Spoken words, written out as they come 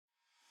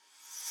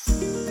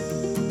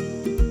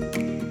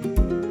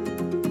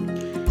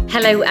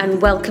Hello and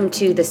welcome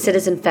to the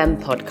Citizen Femme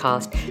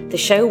podcast, the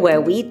show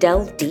where we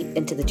delve deep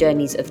into the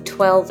journeys of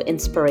 12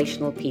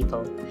 inspirational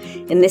people.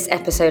 In this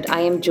episode,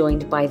 I am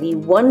joined by the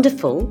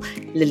wonderful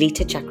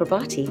Lalita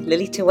Chakrabarti.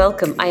 Lalita,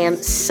 welcome. I am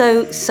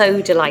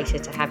so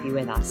delighted to have you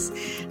with us.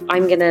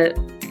 I'm going to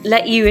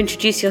let you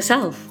introduce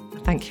yourself.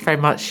 Thank you very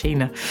much,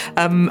 Sheena.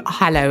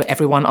 Hello,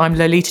 everyone. I'm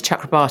Lalita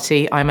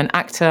Chakrabarti. I'm an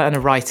actor and a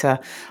writer.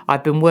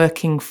 I've been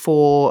working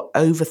for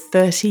over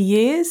 30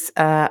 years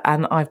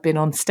and I've been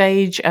on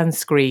stage and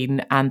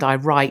screen, and I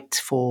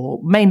write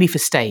mainly for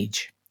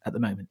stage at the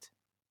moment.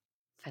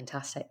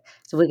 Fantastic.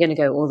 So we're going to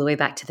go all the way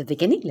back to the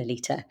beginning,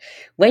 Lalita.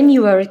 When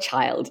you were a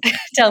child,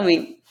 tell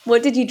me,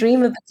 what did you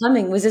dream of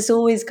becoming? Was this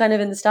always kind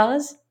of in the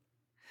stars?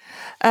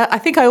 I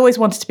think I always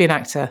wanted to be an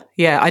actor.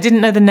 Yeah, I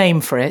didn't know the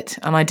name for it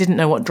and I didn't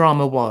know what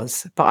drama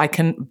was, but I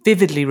can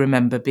vividly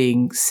remember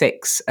being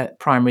 6 at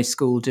primary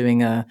school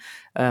doing an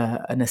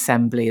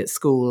assembly at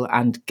school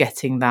and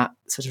getting that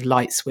sort of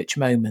light switch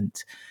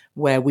moment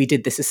where we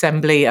did this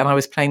assembly and I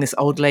was playing this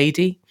old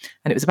lady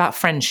and it was about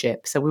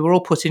friendship. So we were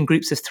all put in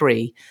groups of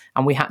 3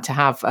 and we had to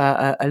have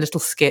a little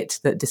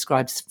skit that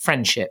describes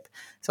friendship.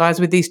 So I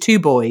was with these 2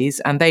 boys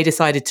and they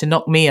decided to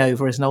knock me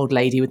over as an old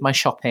lady with my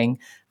shopping.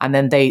 And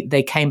then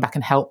they came back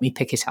and helped me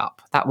pick it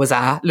up. That was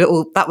our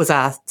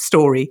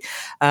story.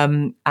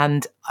 I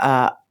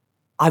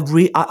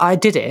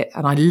did it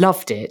and I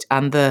loved it.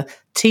 And the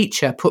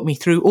teacher put me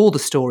through all the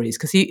stories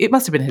because it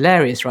must have been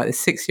hilarious, right?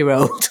 This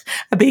 6-year-old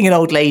being an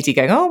old lady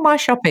going, oh, my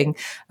shopping.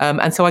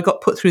 And so I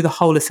got put through the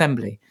whole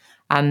assembly.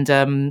 And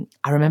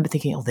I remember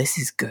thinking, oh, this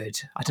is good.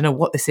 I don't know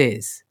what this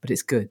is, but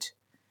it's good.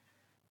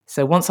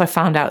 So once I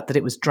found out that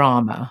it was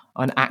drama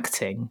and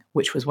acting,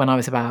 which was when I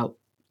was about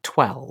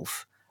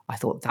 12, I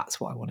thought that's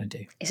what I want to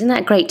do. Isn't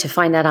that great to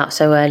find that out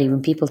so early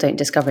when people don't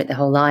discover it their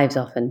whole lives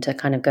often, to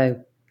kind of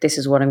go, this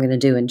is what I'm going to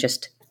do and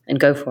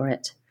go for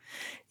it?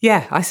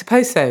 Yeah, I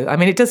suppose so. I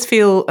mean, it does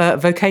feel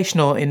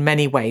vocational in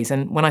many ways.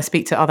 And when I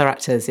speak to other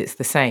actors, it's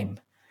the same.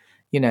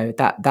 You know,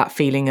 that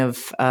feeling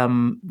of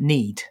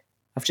need,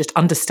 of just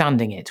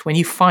understanding it. When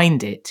you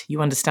find it,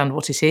 you understand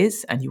what it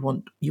is and you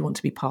want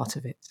to be part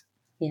of it.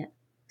 Yeah.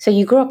 So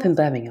you grew up in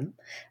Birmingham,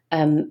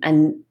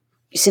 and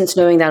since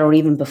knowing that, or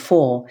even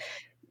before,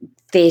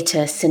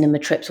 theatre, cinema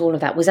trips, all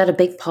of that, was that a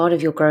big part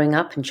of your growing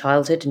up and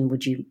childhood? And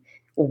would you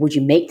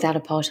make that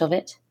a part of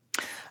it?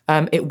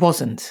 It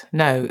wasn't.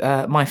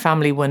 No, my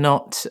family were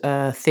not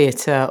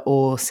theatre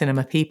or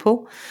cinema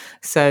people.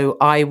 So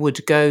I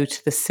would go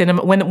to the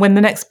cinema when the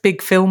next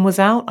big film was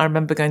out. I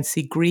remember going to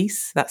see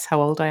Grease. That's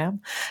how old I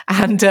am,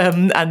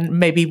 and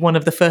maybe one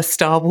of the first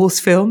Star Wars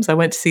films. I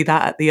went to see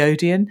that at the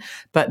Odeon.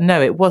 But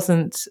no, it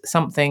wasn't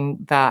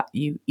something that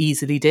you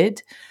easily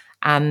did.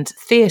 And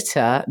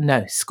theatre,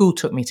 no, school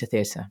took me to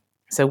theatre.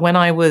 So when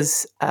I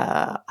was,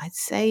 I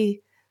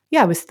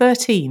was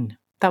 13.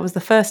 That was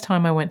the first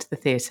time I went to the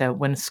theatre,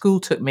 when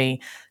school took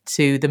me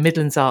to the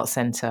Midlands Arts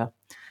Centre,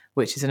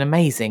 which is an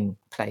amazing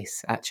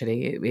place,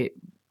 actually.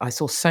 I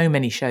saw so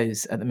many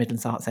shows at the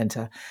Midlands Arts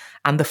Centre.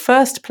 And the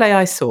first play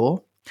I saw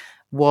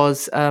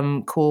was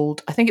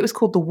called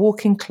The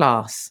Walking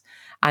Class.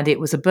 And it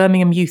was a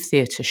Birmingham Youth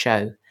Theatre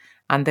show.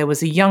 And there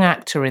was a young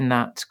actor in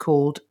that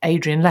called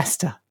Adrian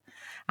Lester.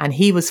 And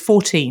he was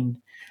 14.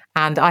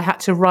 And I had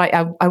to write,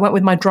 I went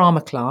with my drama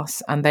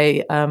class and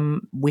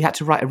we had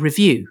to write a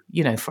review,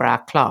 for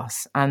our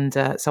class. And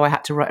so I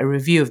had to write a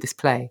review of this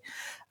play.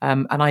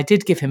 And I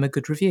did give him a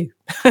good review.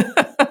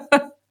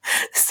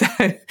 So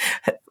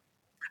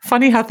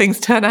funny how things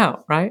turn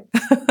out, right?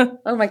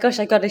 Oh my gosh,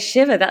 I got a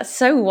shiver. That's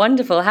so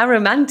wonderful. How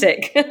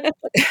romantic.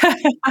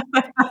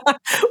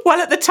 Well,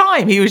 at the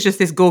time, he was just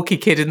this gawky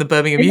kid in the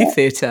Birmingham Youth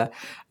Theatre,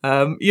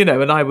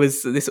 and I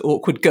was this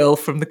awkward girl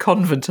from the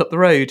convent up the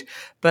road.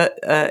 But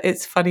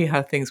it's funny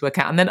how things work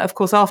out. And then, of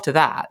course, after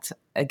that,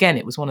 again,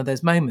 it was one of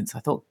those moments. I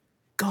thought,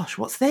 gosh,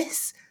 what's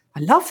this? I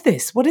love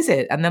this. What is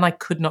it? And then I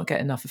could not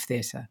get enough of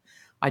theatre.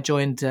 I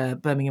joined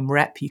Birmingham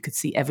Rep. You could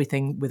see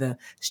everything with a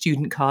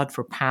student card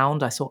for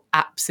 £1. I saw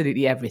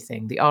absolutely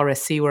everything. The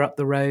RSC were up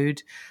the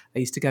road. I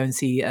used to go and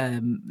see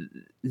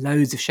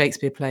loads of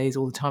Shakespeare plays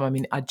all the time. I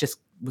mean, I just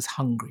was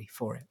hungry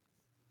for it.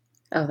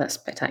 Oh, that's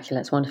spectacular.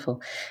 That's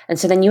wonderful. And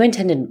so then you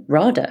attended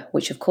RADA,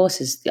 which of course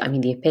is,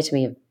 the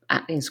epitome of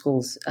acting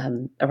schools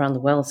around the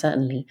world,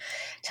 certainly.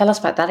 Tell us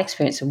about that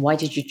experience and why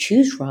did you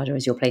choose RADA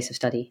as your place of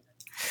study?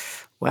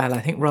 Well,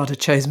 I think RADA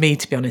chose me,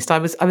 to be honest. I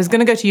was going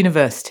to go to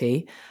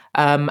university,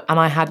 and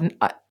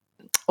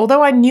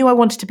although I knew I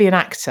wanted to be an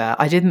actor,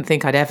 I didn't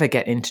think I'd ever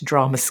get into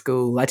drama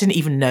school. I didn't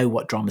even know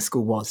what drama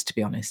school was, to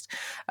be honest.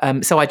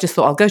 So I just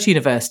thought, I'll go to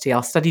university,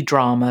 I'll study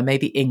drama,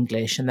 maybe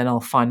English, and then I'll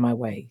find my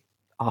way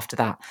after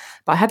that.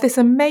 But I had this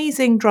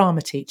amazing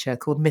drama teacher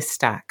called Miss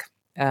Stack,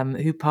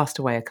 who passed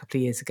away a couple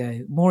of years ago,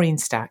 Maureen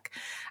Stack.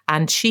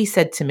 And she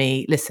said to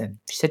me, listen,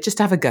 she said, just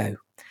have a go.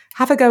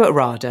 Have a go at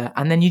RADA,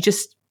 and then you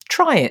just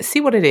try it, see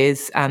what it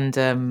is, and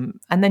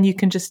then you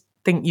can just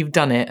think you've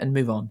done it and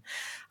move on.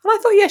 And I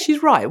thought, yeah,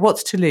 she's right.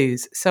 What's to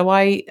lose? So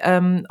I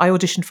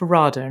auditioned for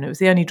RADA, and it was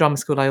the only drama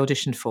school I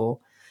auditioned for.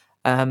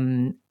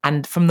 And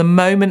from the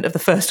moment of the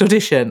first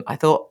audition, I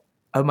thought,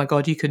 oh my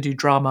God, you can do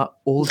drama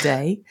all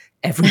day,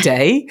 every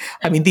day.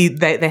 I mean,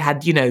 they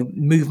had,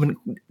 movement.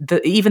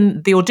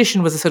 Even the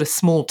audition was a sort of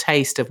small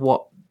taste of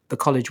what the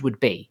college would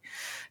be.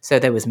 So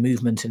there was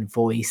movement and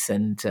voice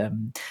and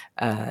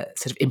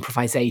sort of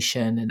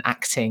improvisation and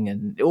acting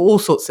and all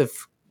sorts of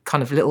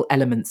kind of little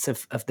elements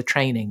of the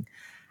training.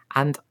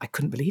 And I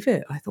couldn't believe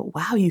it. I thought,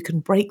 wow, you can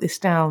break this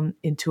down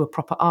into a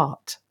proper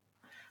art.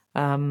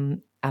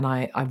 And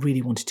I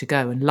really wanted to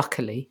go. And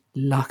luckily,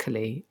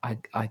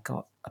 I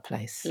got a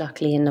place.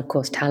 Luckily, and of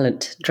course,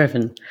 talent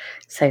driven.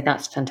 So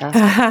that's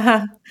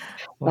fantastic.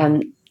 Wow.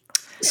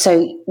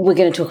 So we're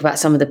going to talk about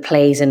some of the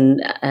plays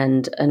and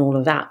all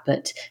of that.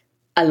 But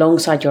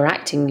alongside your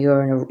acting,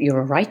 you're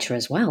a writer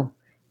as well.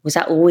 Was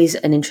that always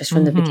an interest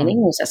from the beginning,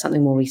 or was that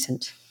something more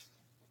recent?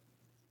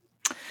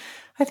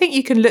 I think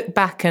you can look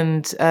back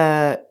and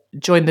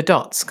join the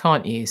dots,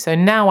 can't you? So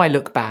now I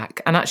look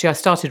back, and actually I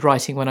started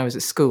writing when I was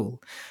at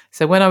school.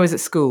 So when I was at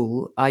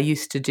school, I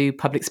used to do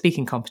public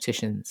speaking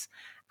competitions,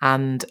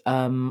 and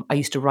I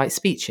used to write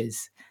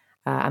speeches.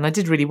 And I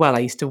did really well.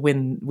 We used to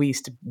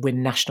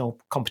win national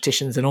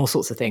competitions and all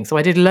sorts of things. So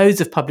I did loads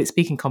of public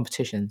speaking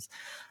competitions.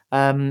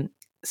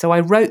 So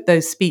I wrote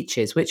those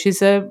speeches, which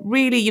is a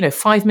really,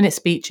 5-minute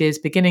speeches,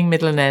 beginning,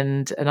 middle, and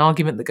end, an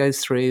argument that goes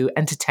through,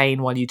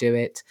 entertain while you do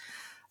it.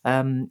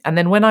 And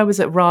then when I was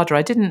at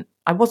RADA,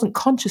 I wasn't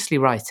consciously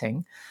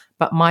writing,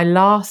 but my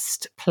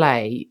last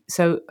play.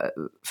 So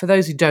for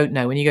those who don't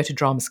know, when you go to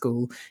drama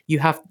school, you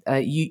have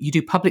you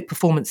do public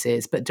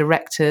performances, but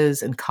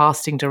directors and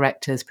casting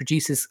directors,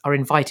 producers are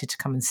invited to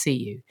come and see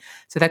you.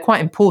 So they're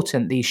quite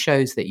important, these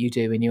shows that you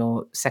do in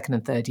your second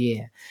and third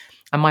year.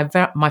 And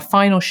my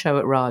final show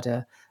at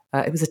RADA,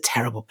 it was a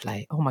terrible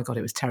play. Oh my God,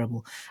 it was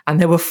terrible. And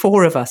there were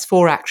 4 of us,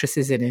 4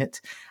 actresses in it.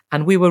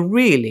 And we were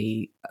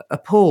really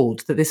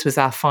appalled that this was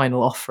our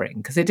final offering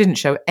because it didn't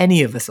show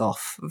any of us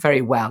off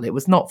very well. It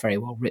was not very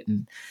well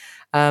written.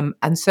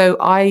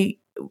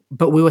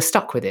 But we were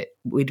stuck with it.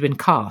 We'd been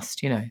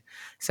cast,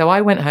 So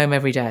I went home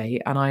every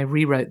day and I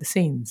rewrote the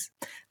scenes.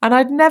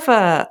 And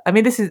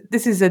this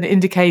is an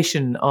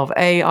indication of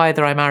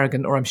either I'm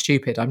arrogant or I'm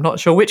stupid. I'm not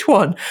sure which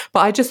one, but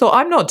I just thought,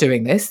 I'm not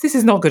doing this. This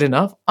is not good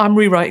enough. I'm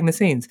rewriting the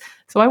scenes.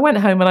 So I went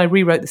home and I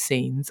rewrote the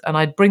scenes and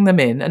I'd bring them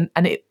in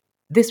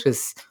this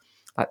was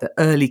like the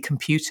early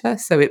computer.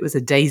 So it was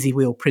a daisy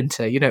wheel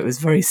printer, it was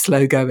very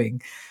slow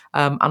going.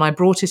 And I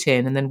brought it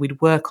in and then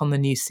we'd work on the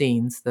new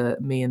scenes,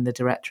 me and the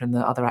director and the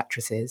other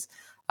actresses.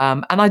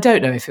 And I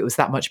don't know if it was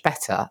that much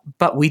better,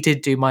 but we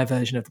did do my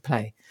version of the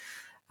play.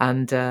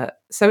 And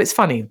so it's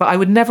funny, but I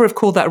would never have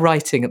called that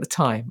writing at the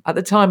time. At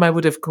the time, I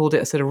would have called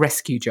it a sort of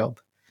rescue job.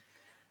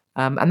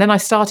 And then I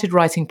started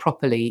writing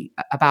properly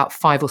about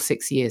 5 or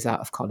 6 years out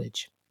of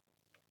college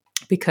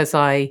because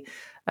I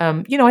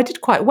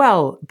did quite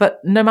well,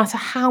 but no matter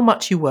how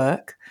much you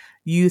work,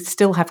 you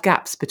still have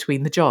gaps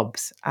between the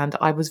jobs. And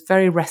I was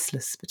very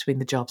restless between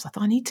the jobs. I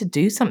thought, I need to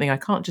do something. I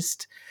can't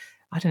just,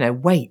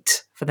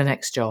 wait for the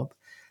next job.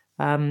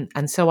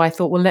 And so I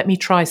thought, well, let me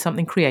try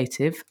something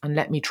creative and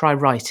let me try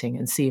writing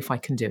and see if I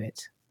can do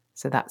it.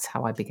 So that's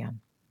how I began.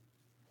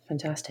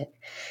 Fantastic.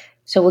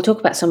 So we'll talk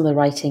about some of the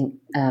writing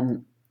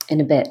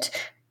in a bit.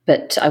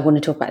 But I want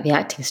to talk about the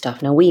acting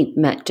stuff. Now, we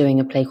met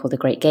doing a play called The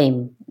Great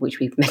Game, which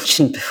we've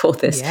mentioned before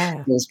this. Yeah.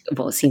 It was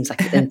what seems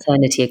like an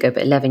eternity ago,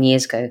 but 11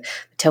 years ago.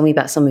 Tell me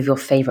about some of your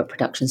favourite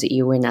productions that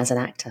you were in as an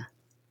actor.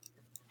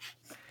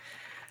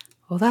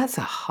 Well, that's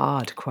a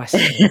hard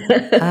question.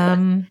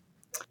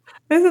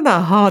 Isn't that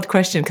a hard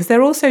question? Because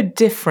they're all so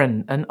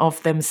different and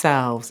of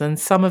themselves. And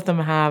some of them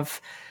have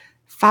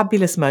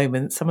fabulous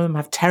moments. Some of them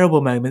have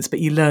terrible moments, but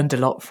you learned a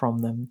lot from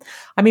them.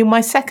 I mean,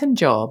 my second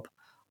job,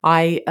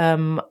 I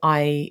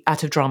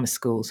out of drama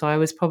school, so I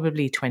was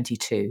probably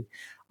 22.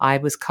 I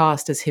was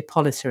cast as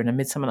Hippolyta in A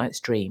Midsummer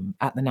Night's Dream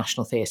at the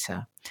National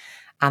Theatre,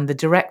 and the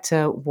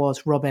director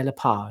was Robert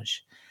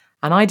Lepage,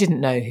 and I didn't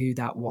know who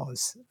that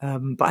was,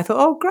 but I thought,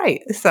 oh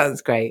great, this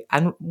sounds great.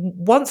 And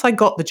once I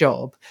got the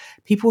job,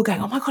 people were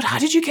going, oh my God, how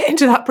did you get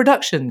into that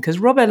production? Because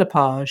Robert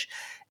Lepage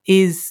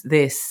is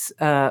this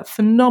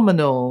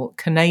phenomenal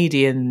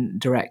Canadian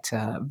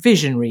director,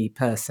 visionary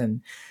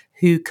person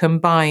who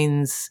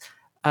combines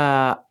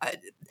not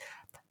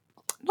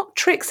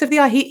tricks of the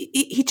eye.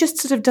 He just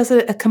sort of does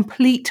a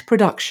complete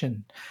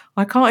production.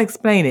 I can't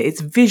explain it. It's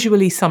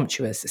visually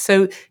sumptuous.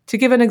 So to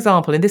give an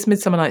example, in this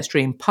Midsummer Night's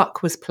Dream,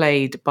 Puck was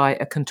played by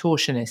a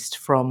contortionist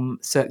from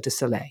Cirque du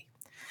Soleil.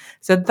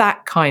 So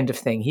that kind of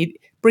thing. He'd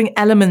bring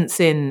elements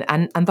in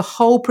and the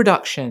whole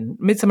production.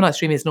 Midsummer Night's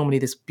Dream is normally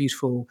this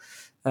beautiful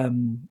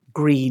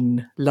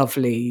green,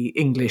 lovely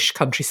English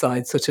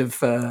countryside sort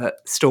of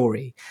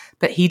story.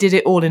 But he did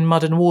it all in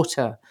mud and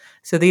water.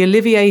 So the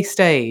Olivier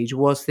stage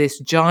was this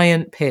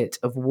giant pit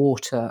of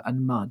water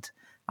and mud,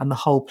 and the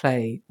whole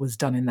play was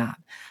done in that.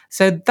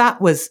 So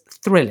that was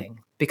thrilling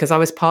because I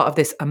was part of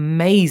this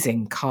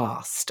amazing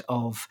cast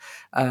of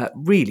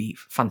really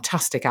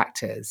fantastic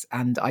actors,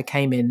 and I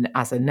came in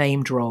as a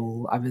named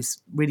role. I was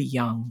really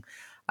young.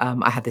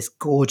 I had this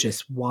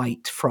gorgeous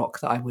white frock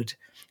that I would,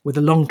 with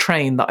a long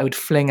train that I would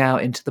fling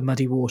out into the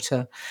muddy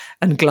water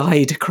and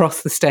glide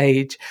across the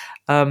stage.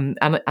 And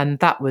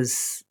that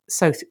was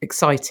so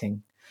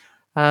exciting.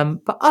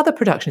 But other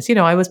productions,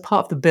 I was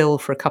part of the bill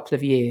for a couple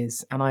of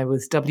years, and I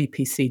was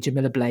WPC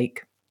Jamila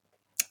Blake.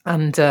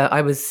 And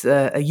I was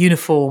a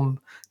uniform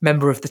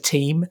member of the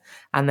team.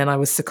 And then I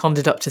was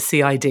seconded up to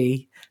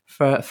CID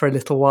for a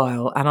little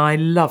while. And I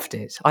loved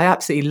it. I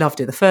absolutely loved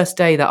it. The first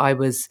day that I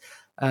was,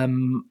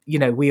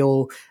 we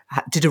all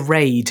did a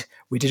raid.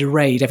 We did a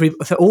raid.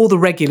 So all the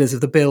regulars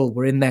of the bill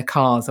were in their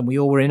cars, and we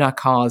all were in our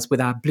cars with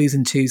our blues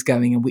and twos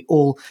going. And we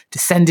all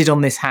descended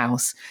on this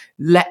house,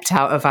 leapt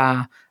out of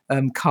our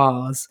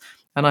cars.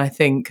 And I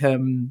think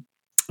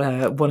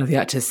one of the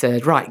actors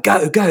said, right,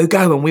 go, go,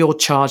 go. And we all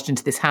charged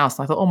into this house.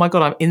 And I thought, oh my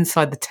God, I'm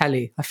inside the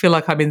telly. I feel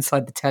like I'm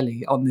inside the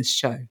telly on this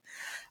show.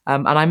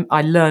 And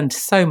I learned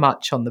so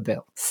much on the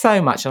bill,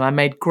 so much. And I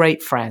made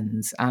great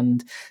friends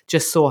and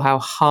just saw how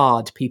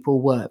hard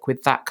people work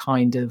with that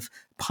kind of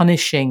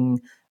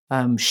punishing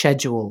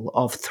schedule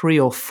of 3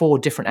 or 4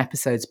 different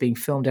episodes being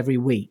filmed every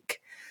week,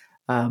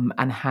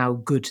 and how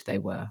good they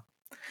were.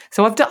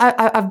 So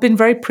I've been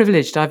very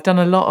privileged. I've done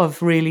a lot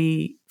of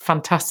really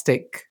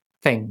fantastic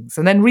things.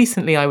 And then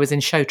recently I was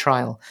in Show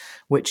Trial,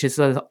 which is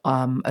a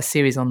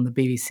series on the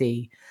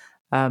BBC.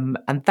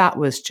 And that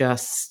was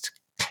just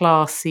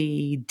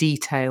classy,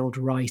 detailed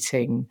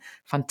writing,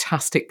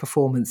 fantastic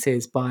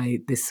performances by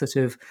this sort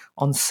of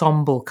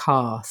ensemble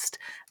cast,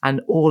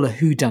 and all a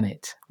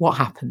whodunit, what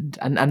happened,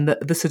 and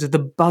the sort of the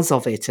buzz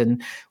of it.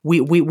 And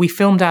we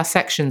filmed our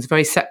sections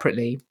very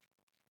separately.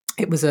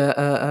 It was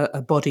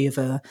a body of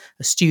a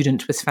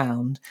student was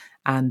found,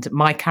 and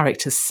my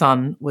character's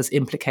son was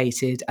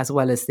implicated, as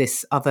well as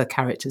this other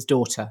character's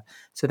daughter.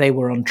 So they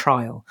were on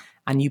trial,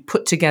 and you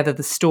put together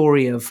the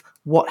story of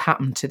what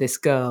happened to this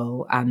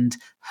girl and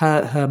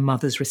her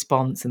mother's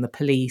response, and the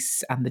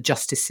police and the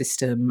justice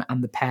system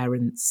and the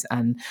parents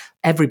and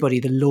everybody,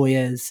 the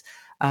lawyers.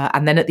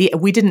 And then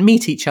we didn't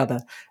meet each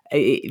other.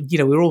 We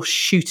were all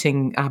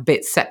shooting our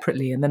bits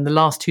separately. And then the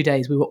last 2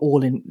 weeks,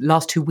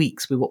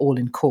 we were all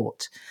in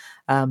court.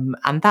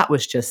 And that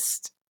was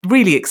just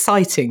really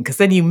exciting, because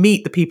then you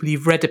meet the people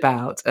you've read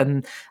about,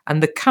 and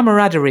the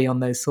camaraderie on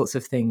those sorts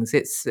of things.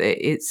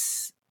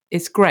 It's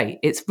great.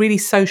 It's really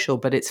social,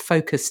 but it's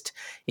focused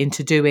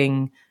into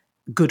doing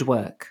good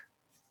work.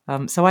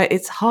 So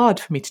it's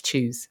hard for me to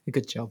choose a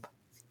good job.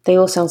 They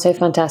all sound so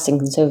fantastic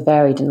and so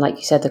varied. And like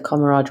you said, the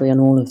camaraderie on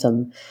all of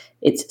them,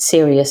 it's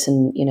serious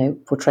and,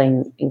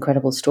 portraying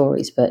incredible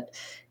stories, but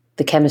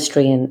the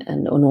chemistry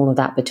and all of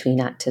that between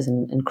actors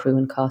and crew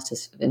and cast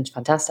has been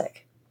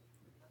fantastic.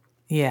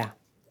 Yeah.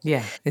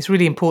 It's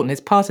really important. It's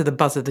part of the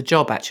buzz of the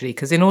job, actually,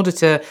 because in order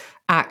to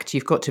act,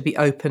 you've got to be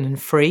open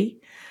and free.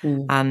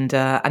 And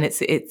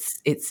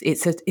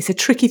it's a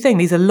tricky thing.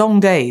 These are long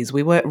days.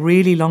 We work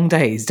really long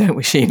days, don't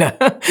we, Sheena?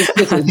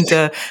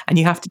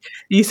 and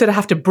you sort of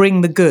have to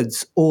bring the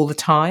goods all the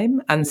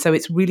time. And so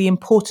it's really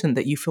important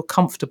that you feel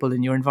comfortable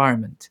in your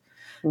environment.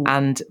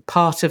 And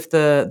part of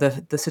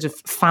the sort of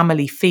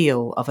family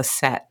feel of a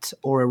set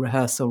or a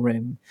rehearsal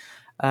room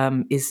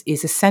is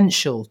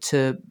essential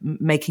to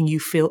making you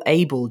feel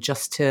able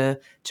just to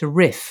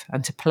riff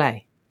and to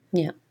play.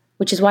 Yeah.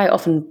 Which is why it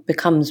often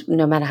becomes,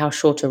 no matter how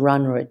short a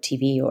run or a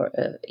TV or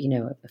a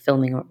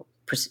filming or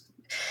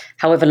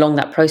however long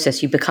that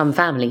process, you become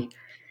family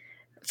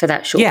for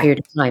that short period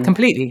of time.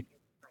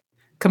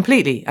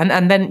 Completely.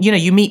 And then,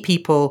 you meet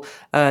people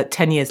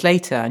 10 years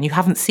later and you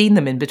haven't seen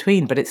them in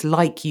between, but it's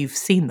like you've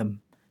seen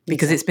them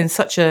because It's been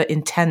such an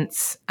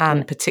intense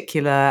and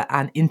particular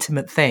and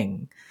intimate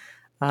thing.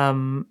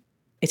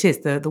 It is.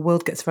 The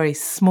world gets very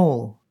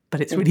small,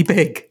 but it's really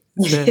big.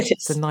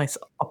 It's a nice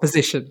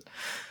opposition.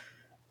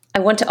 I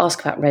want to ask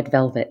about Red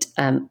Velvet.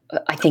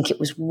 I think it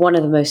was one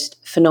of the most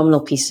phenomenal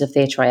pieces of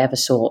theatre I ever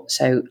saw.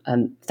 So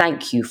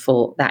thank you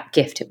for that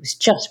gift. It was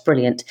just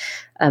brilliant.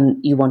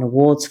 You won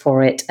awards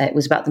for it. It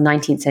was about the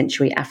 19th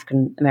century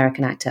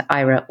African-American actor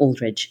Ira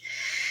Aldridge.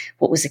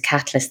 What was the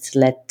catalyst that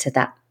led to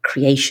that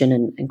creation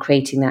and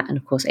creating that? And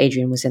of course,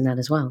 Adrian was in that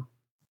as well.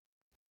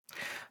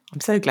 I'm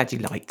so glad you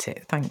liked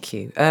it. Thank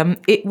you.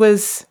 It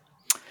was...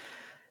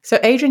 So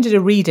Adrian did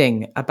a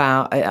reading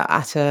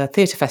at a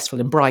theatre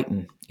festival in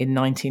Brighton in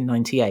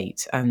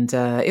 1998, and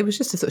it was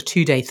just a sort of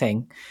 2-day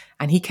thing.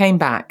 And he came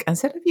back and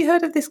said, "Have you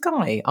heard of this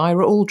guy,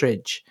 Ira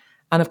Aldridge?"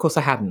 And of course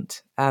I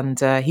hadn't. And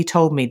he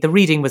told me the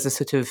reading was a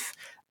sort of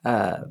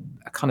a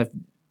kind of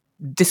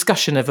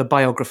discussion of a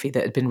biography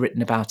that had been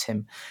written about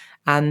him.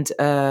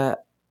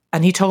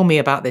 And he told me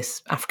about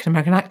this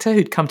African-American actor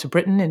who'd come to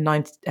Britain in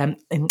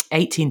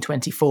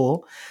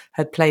 1824,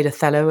 had played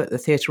Othello at the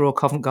Theatre Royal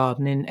Covent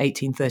Garden in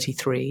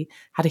 1833,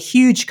 had a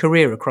huge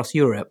career across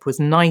Europe, was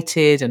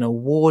knighted and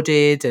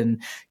awarded,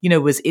 and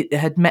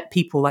had met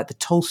people like the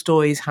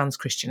Tolstoys, Hans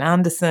Christian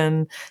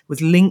Andersen,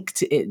 was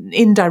linked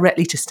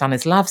indirectly to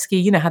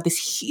Stanislavski, had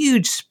this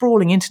huge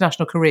sprawling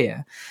international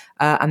career.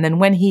 And then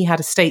when he had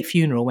a state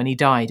funeral, when he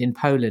died in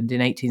Poland in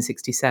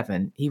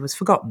 1867, he was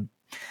forgotten.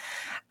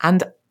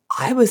 And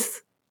I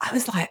was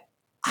like,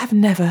 I've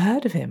never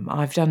heard of him.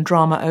 I've done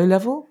drama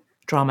O-level,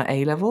 drama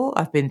A-level.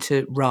 I've been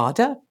to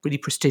RADA, really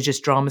prestigious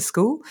drama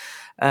school.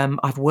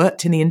 I've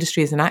worked in the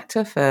industry as an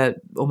actor for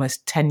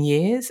almost 10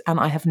 years, and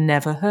I have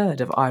never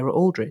heard of Ira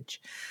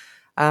Aldridge.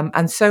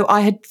 And so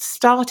I had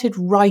started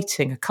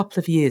writing a couple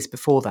of years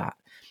before that,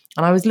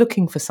 and I was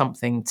looking for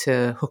something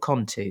to hook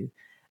onto,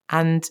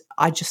 and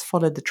I just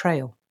followed the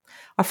trail.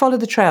 I followed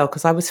the trail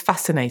because I was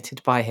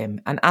fascinated by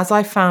him. And as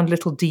I found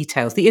little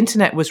details, the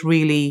internet was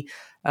really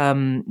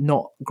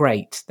not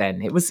great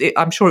then.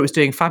 I'm sure it was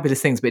doing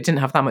fabulous things, but it didn't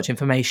have that much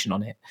information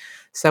on it.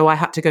 So I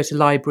had to go to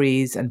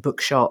libraries and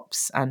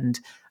bookshops, and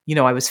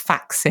I was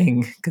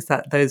faxing, because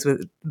those were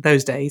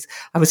those days.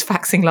 I was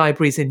faxing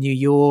libraries in New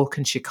York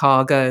and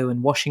Chicago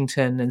and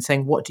Washington and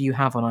saying, "What do you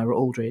have on Ira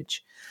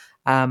Aldridge?"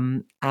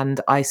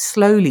 And I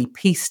slowly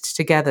pieced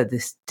together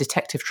this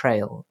detective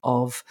trail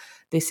of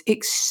this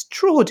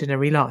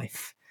extraordinary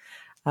life.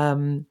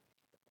 And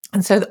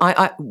so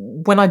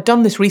when I'd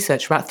done this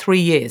research for about 3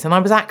 years, and I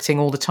was acting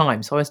all the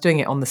time, so I was doing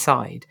it on the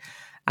side,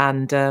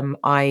 and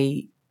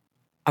I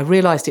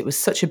realised it was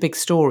such a big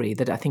story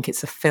that I think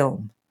it's a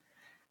film.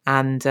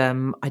 And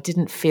I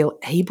didn't feel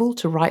able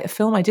to write a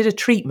film. I did a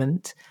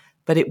treatment,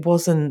 but it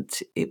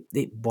wasn't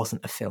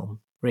a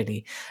film,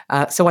 really.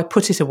 So I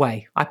put it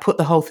away. I put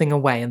the whole thing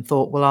away and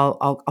thought, well,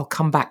 I'll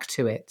come back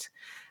to it.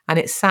 And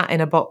it sat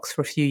in a box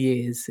for a few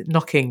years,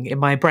 knocking in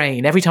my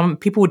brain. Every time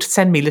people would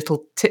send me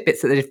little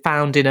tidbits that they'd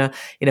found in a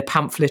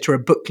pamphlet or a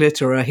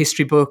booklet or a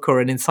history book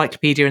or an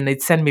encyclopedia, and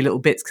they'd send me little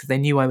bits because they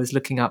knew I was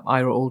looking up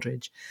Ira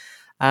Aldridge.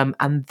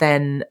 And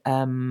then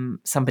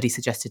somebody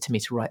suggested to me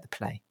to write the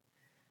play.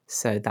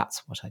 So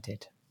that's what I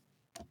did.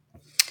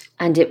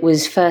 And it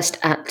was first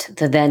at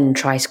the then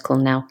Tricycle,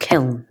 now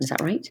Kiln, is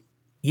that right?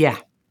 Yeah,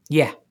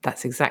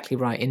 that's exactly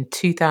right. In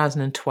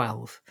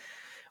 2012.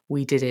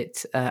 We did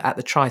it at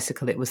the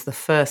Tricycle. It was the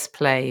first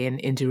play in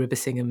Indy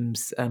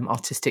Ribisingham's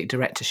artistic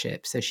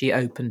directorship. So she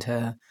opened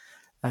her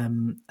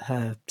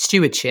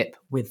stewardship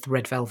with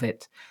Red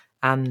Velvet.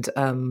 And,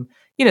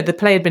 the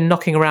play had been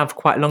knocking around for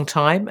quite a long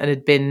time and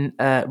had been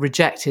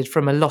rejected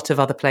from a lot of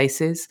other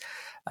places.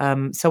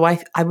 So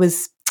I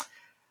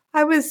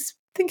was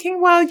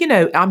thinking, well,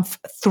 I'm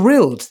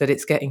thrilled that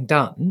it's getting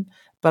done,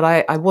 but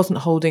I wasn't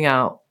holding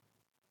out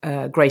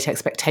great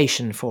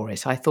expectation for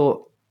it. I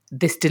thought,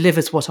 this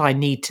delivers what I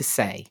need to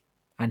say,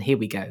 and here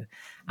we go.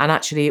 And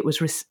actually it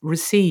was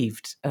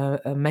received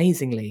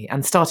amazingly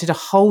and started a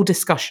whole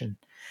discussion.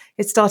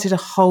 It started a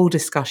whole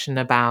discussion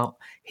about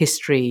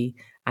history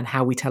and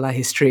how we tell our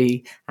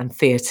history and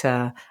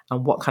theatre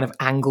and what kind of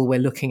angle we're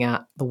looking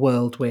at the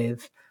world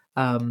with.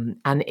 And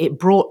it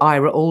brought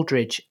Ira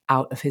Aldridge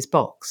out of his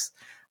box.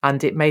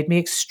 And it made me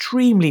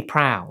extremely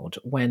proud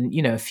when,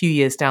 a few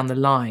years down the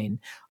line,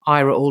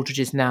 Ira Aldridge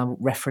is now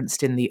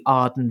referenced in the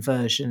Arden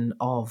version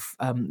of,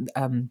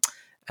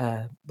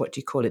 what do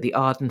you call it? The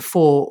Arden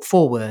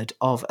foreword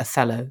of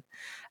Othello.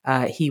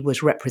 He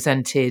was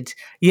represented,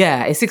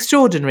 it's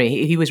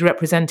extraordinary. He was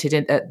represented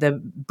at the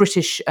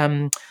British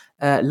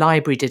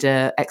Library, did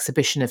an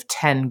exhibition of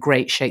 10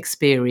 great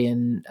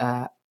Shakespearean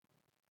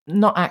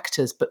not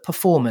actors, but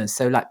performers.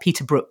 So like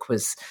Peter Brook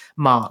was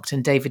marked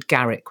and David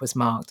Garrick was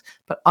marked,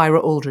 but Ira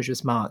Aldridge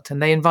was marked.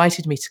 And they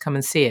invited me to come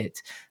and see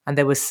it. And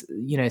there was,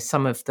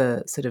 some of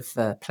the sort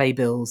of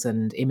playbills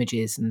and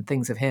images and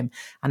things of him.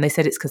 And they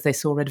said it's because they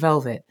saw Red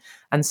Velvet.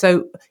 And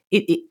so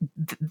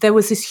there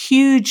was this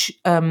huge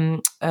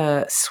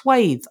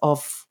swathe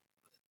of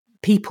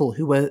people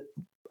who were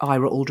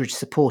Ira Aldridge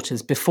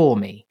supporters before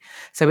me.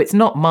 So it's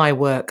not my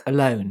work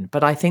alone,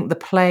 but I think the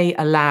play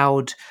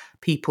allowed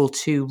people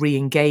to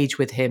re-engage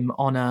with him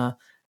on a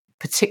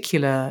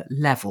particular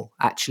level,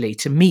 actually,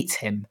 to meet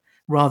him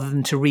rather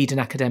than to read an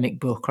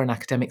academic book or an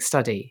academic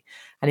study.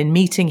 And in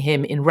meeting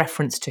him in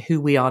reference to who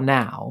we are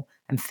now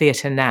and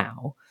theatre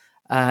now,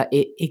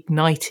 it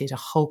ignited a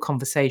whole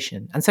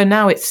conversation. And so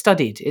now it's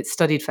studied. It's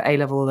studied for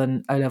A-level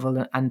and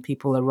O-level, and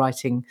people are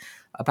writing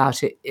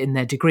about it in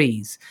their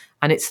degrees.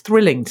 And it's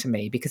thrilling to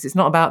me because it's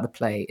not about the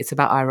play, it's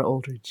about Ira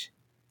Aldridge.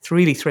 It's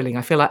really thrilling.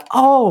 I feel like,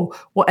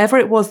 whatever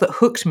it was that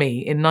hooked me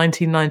in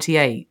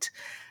 1998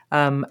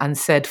 and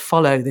said,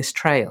 follow this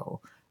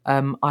trail,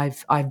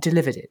 I've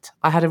delivered it.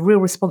 I had a real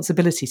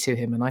responsibility to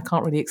him, and I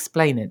can't really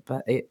explain it,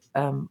 but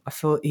I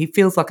feel he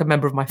feels like a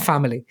member of my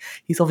family.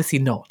 He's obviously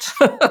not,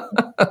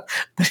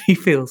 but he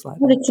feels like.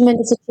 What a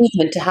tremendous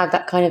achievement to have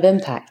that kind of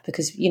impact,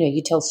 because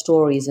you tell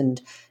stories and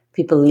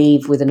people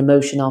leave with an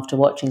emotion after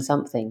watching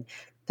something.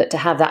 But to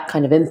have that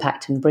kind of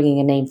impact and bringing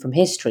a name from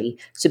history,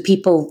 so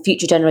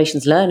future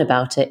generations learn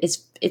about it,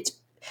 it's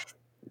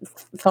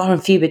far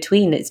and few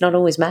between. It's not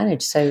always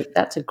managed. So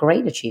that's a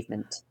great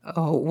achievement.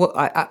 Oh, well,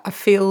 I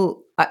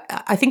feel,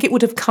 I think it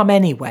would have come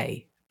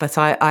anyway, but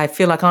I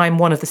feel like I'm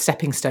one of the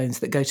stepping stones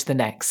that go to the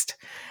next.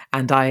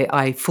 And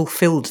I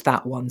fulfilled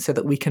that one so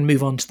that we can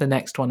move on to the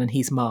next one, and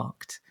he's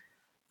marked.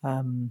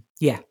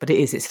 But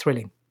it's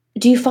thrilling.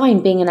 Do you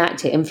find being an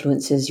actor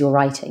influences your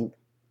writing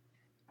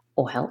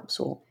or helps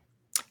or?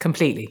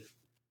 Completely.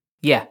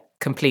 Yeah,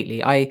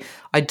 completely. I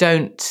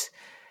don't,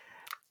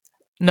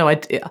 No,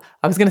 I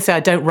was going to say I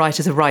don't write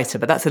as a writer,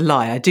 but that's a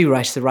lie. I do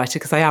write as a writer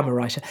because I am a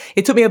writer.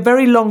 It took me a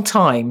very long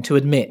time to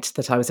admit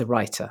that I was a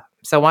writer.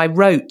 So I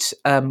wrote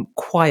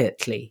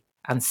quietly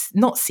and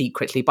not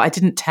secretly, but I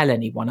didn't tell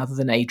anyone other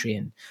than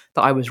Adrian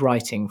that I was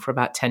writing for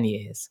about 10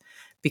 years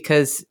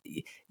because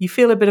you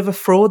feel a bit of a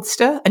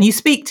fraudster, and you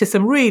speak to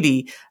some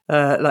really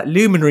like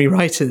luminary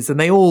writers and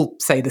they all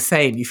say the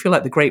same. You feel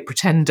like the great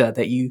pretender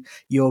that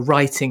you're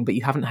writing, but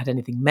you haven't had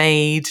anything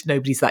made.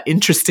 Nobody's that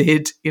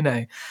interested, you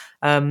know.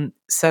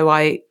 So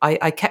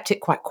I kept it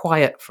quite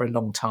quiet for a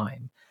long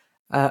time.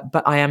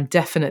 But I am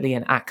definitely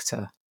an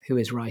actor who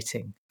is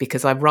writing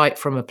because I write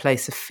from a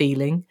place of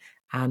feeling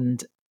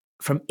and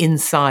from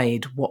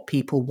inside what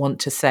people want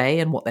to say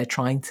and what they're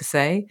trying to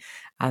say.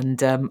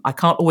 And I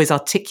can't always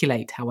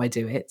articulate how I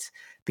do it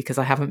because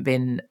I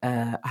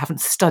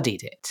haven't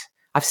studied it.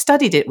 I've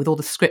studied it with all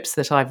the scripts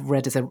that I've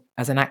read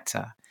as an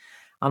actor.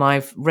 And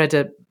I've read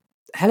a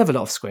hell of a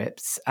lot of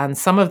scripts, and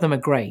some of them are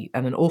great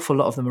and an awful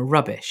lot of them are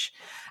rubbish.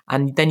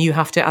 And then you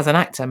have to, as an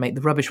actor, make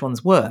the rubbish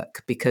ones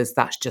work because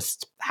that's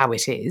just how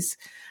it is.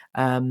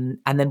 And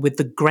then with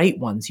the great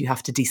ones, you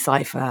have to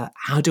decipher,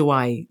 how do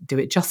I do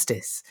it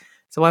justice?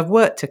 So I've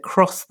worked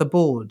across the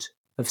board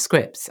of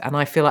scripts, and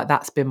I feel like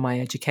that's been my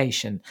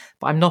education.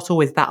 But I'm not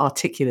always that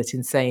articulate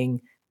in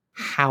saying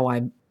how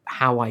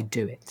I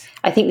do it.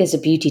 I think there's a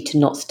beauty to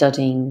not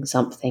studying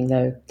something,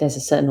 though. There's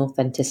a certain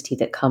authenticity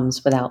that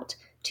comes without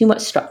too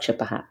much structure,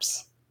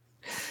 perhaps.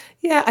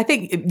 Yeah, I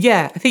think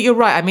you're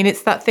right. I mean,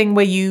 it's that thing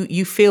where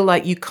you feel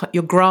like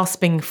you're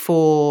grasping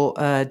for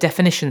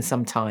definition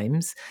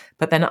sometimes,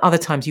 but then at other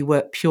times you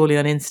work purely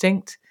on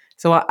instinct.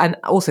 So, and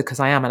also because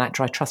I am an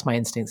actor, I trust my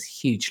instincts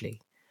hugely.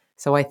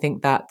 So I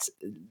think that,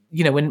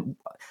 you know, when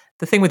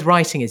the thing with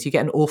writing is you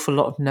get an awful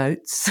lot of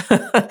notes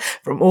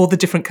from all the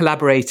different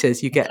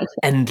collaborators. You get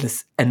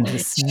endless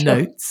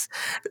notes,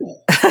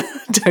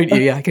 don't you?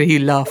 Yeah, I can hear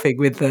you laughing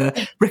with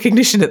the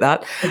recognition at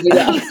that.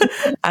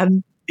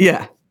 And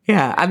yeah.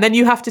 And then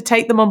you have to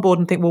take them on board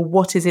and think, well,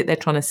 what is it they're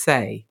trying to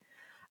say?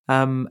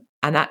 And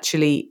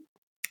actually,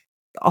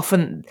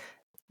 often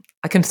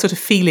I can sort of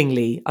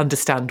feelingly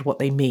understand what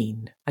they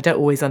mean. I don't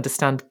always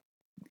understand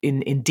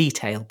in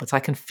detail, but I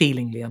can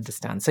feelingly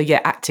understand. So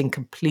yeah, acting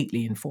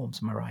completely informs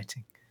my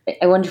writing.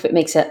 I wonder if it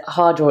makes it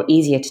harder or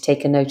easier to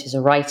take a note as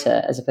a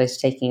writer as opposed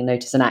to taking a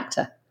note as an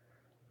actor.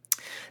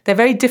 They're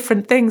very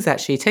different things,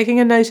 actually.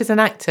 Taking a note as an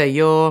actor,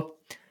 you're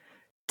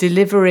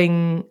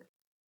delivering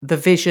the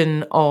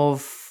vision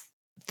of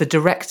the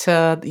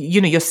director. You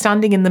know, you're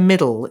standing in the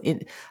middle.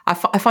 I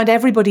find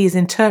everybody is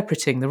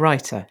interpreting the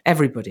writer,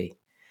 everybody.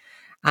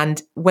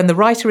 And when the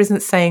writer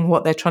isn't saying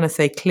what they're trying to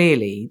say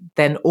clearly,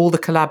 then all the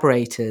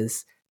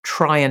collaborators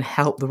try and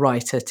help the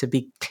writer to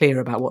be clear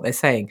about what they're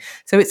saying.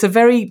 So it's a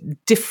very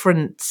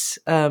different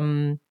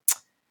sort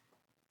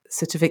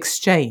of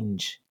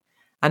exchange.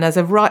 And as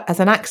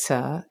an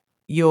actor,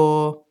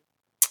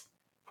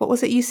 what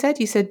was it you said?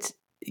 You said,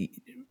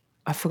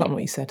 I've forgotten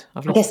what you said.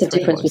 I guess the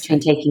difference between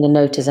taking a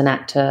note as an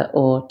actor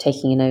or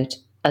taking a note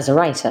as a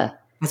writer.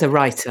 As a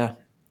writer.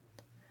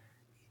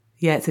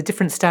 Yeah, it's a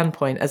different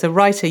standpoint. As a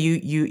writer,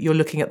 you're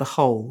looking at the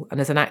whole,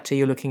 and as an actor,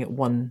 you're looking at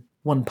one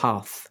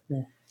path.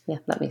 Yeah,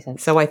 that makes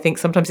sense. So I think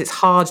sometimes it's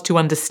hard to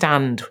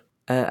understand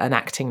an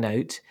acting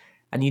note,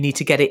 and you need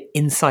to get it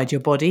inside your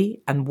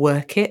body and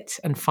work it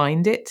and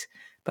find it.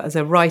 But as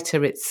a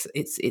writer, it's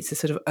a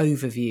sort of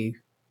overview.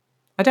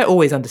 I don't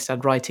always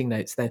understand writing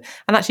notes, though.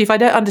 And actually, if I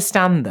don't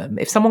understand them,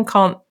 if someone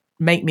can't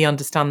make me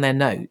understand their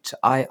note,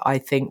 I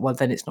think, well,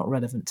 then it's not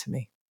relevant to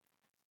me.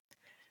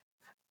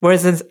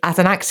 Whereas as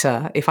an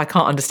actor, if I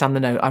can't understand the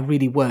note, I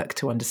really work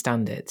to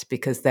understand it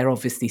because they're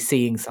obviously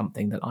seeing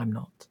something that I'm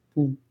not.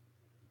 Mm.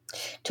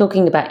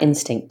 Talking about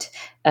instinct,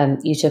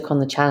 you took on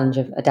the challenge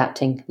of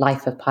adapting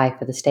Life of Pi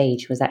for the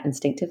stage. Was that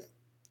instinctive?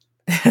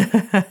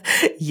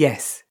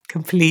 Yes,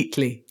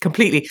 completely.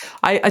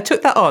 I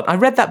took that on. I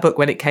read that book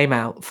when it came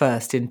out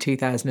first in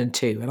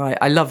 2002, and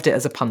I loved it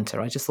as a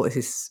punter. I just thought this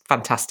is a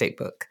fantastic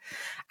book.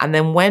 And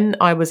then when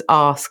I was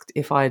asked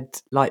if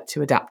I'd like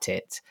to adapt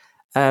it,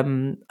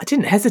 I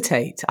didn't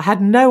hesitate. I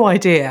had no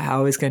idea how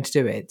I was going to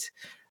do it.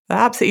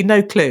 Absolutely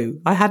no clue.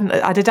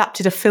 I'd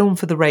adapted a film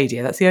for the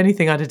radio. That's the only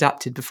thing I'd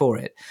adapted before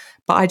it.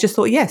 But I just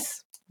thought,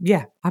 yes,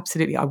 yeah,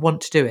 absolutely. I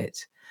want to do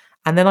it.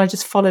 And then I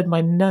just followed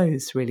my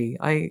nose, really.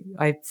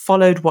 I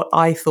followed what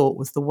I thought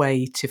was the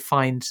way to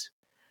find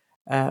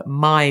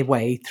my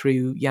way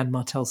through Yann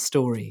Martel's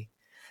story.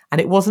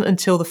 And it wasn't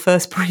until the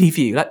first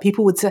preview, like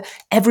people would say,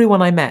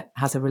 everyone I met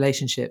has a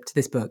relationship to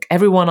this book.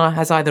 Everyone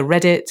has either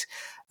read it,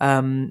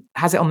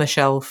 has it on the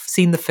shelf,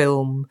 seen the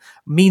film,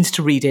 means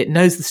to read it,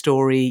 knows the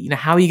story, you know,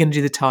 how are you going to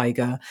do the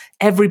tiger?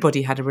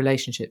 Everybody had a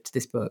relationship to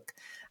this book.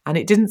 And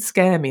it didn't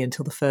scare me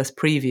until the first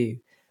preview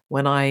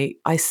when I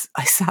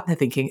sat there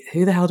thinking,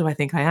 who the hell do I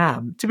think I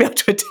am to be able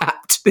to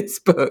adapt this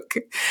book?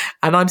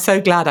 And I'm so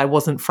glad I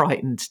wasn't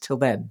frightened till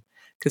then,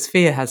 because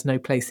fear has no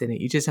place in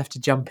it. You just have to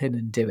jump in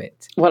and do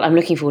it. Well, I'm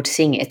looking forward to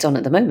seeing it. It's on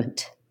at the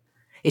moment.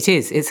 It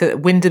is. It's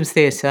at Wyndham's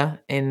Theatre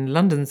in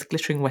London's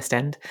glittering West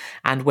End,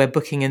 and we're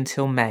booking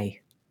until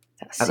May.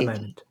 That's at super. The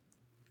moment.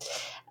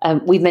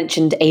 We've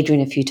mentioned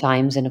Adrian a few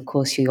times, and of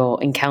course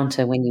your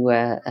encounter when you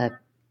were a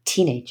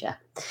teenager.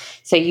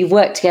 So you've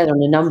worked together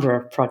on a number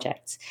of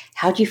projects.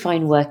 How do you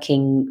find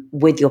working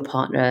with your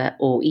partner,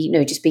 or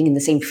just being in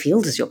the same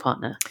field as your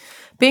partner?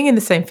 Being in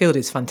the same field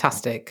is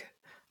fantastic.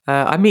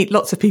 I meet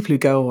lots of people who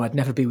go, "Oh, I'd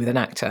never be with an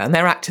actor," and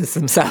they're actors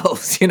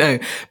themselves,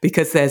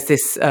 because there's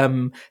this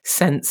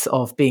sense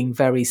of being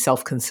very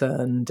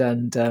self-concerned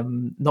and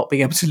not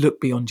being able to look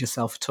beyond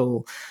yourself at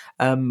all,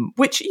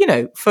 which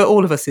for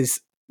all of us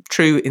is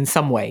true in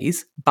some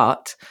ways.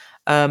 But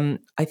I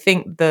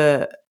think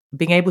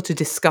being able to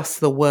discuss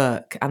the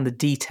work and the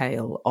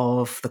detail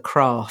of the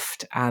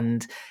craft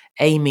and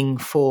aiming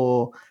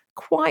for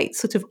quite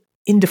sort of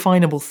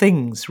indefinable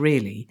things,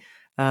 really.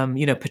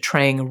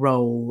 Portraying a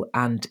role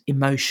and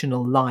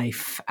emotional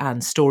life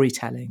and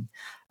storytelling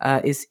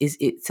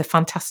it's a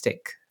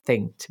fantastic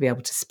thing to be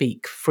able to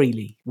speak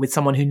freely with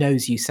someone who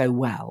knows you so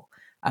well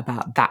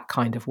about that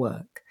kind of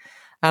work.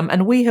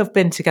 And we have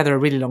been together a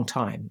really long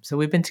time. So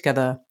we've been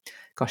together,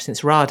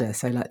 since RADA,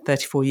 so like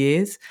 34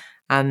 years.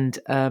 And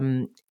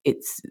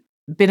it's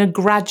been a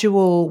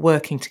gradual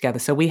working together.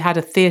 So we had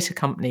a theatre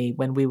company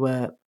when we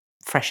were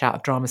fresh out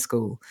of drama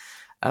school.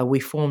 We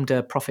formed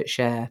a profit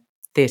share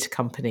theatre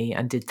company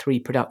and did 3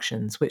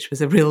 productions, which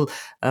was a real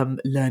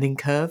learning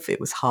curve. It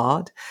was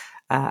hard.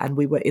 And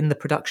we were in the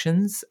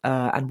productions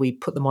and we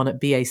put them on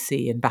at BAC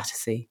in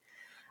Battersea.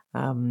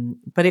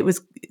 But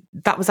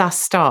that was our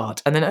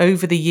start. And then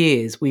over the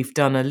years, we've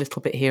done a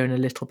little bit here and a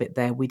little bit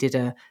there. We did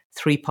a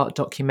 3-part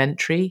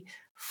documentary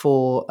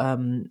for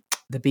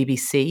the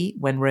BBC,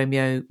 When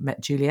Romeo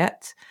Met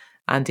Juliet.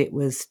 And it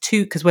was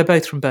 2, because we're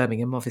both from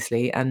Birmingham,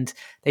 obviously, and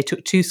they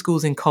took 2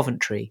 schools in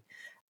Coventry.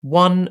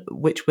 One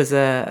which was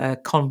a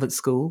convent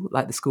school,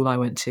 like the school I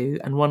went to,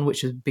 and one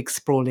which was a big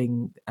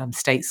sprawling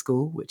state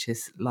school, which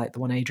is like the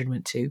one Adrian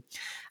went to.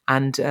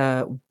 And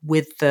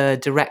with the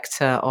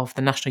director of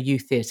the National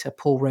Youth Theatre,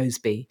 Paul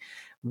Roseby,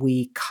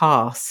 we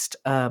cast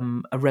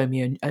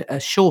a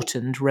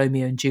shortened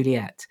Romeo and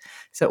Juliet.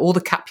 So all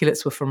the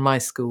Capulets were from my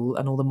school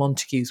and all the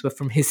Montagues were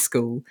from his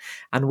school.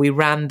 And we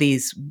ran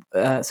these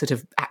sort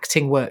of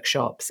acting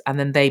workshops, and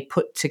then they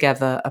put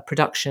together a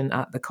production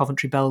at the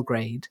Coventry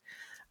Belgrade,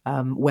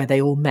 where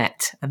they all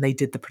met and they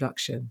did the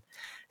production.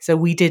 So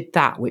we did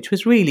that, which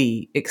was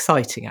really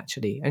exciting,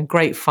 actually, and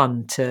great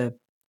fun to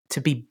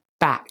be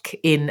back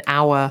in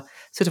our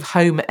sort of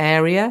home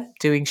area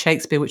doing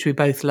Shakespeare, which we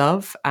both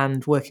love,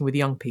 and working with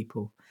young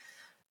people.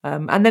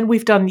 And then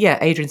we've done,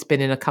 Adrian's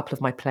been in a couple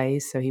of my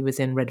plays. So he was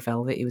in Red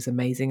Velvet. He was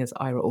amazing as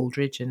Ira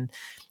Aldridge. And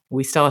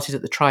we started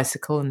at the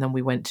Tricycle, and then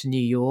we went to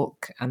New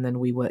York, and then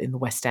we were in the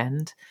West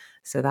End.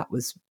 So that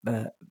was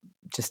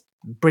just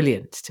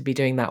brilliant to be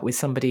doing that with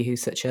somebody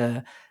who's such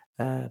a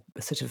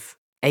sort of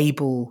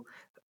able,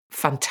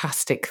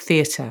 fantastic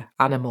theatre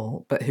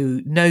animal, but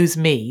who knows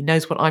me,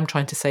 knows what I'm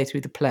trying to say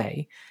through the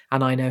play,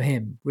 and I know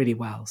him really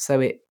well. So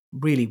it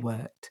really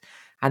worked.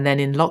 And then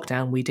in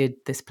lockdown, we did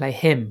this play,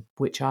 Him,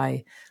 which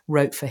I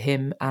wrote for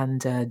him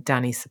and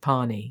Danny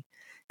Sapani,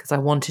 because I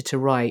wanted to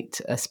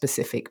write a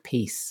specific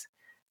piece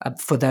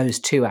for those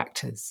 2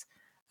 actors.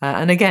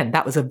 And again,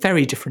 that was a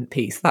very different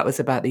piece. That was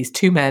about these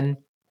 2 men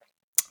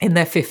in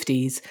their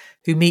 50s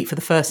who meet for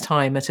the first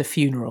time at a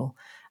funeral,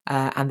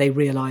 and they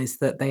realise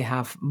that they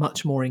have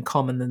much more in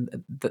common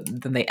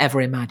than they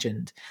ever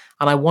imagined.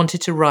 And I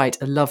wanted to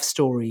write a love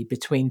story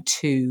between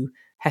 2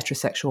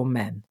 heterosexual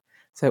men.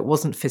 So it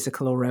wasn't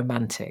physical or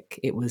romantic.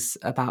 It was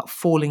about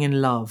falling in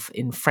love,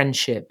 in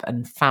friendship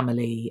and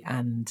family,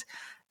 and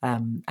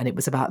it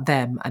was about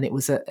them. And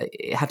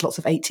it had lots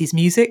of 80s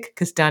music,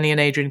 because Danny and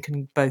Adrian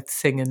can both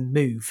sing and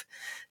move.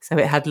 So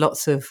it had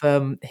lots of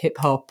hip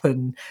hop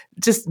and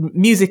just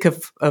music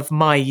of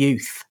my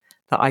youth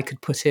that I could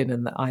put in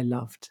and that I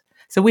loved.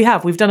 So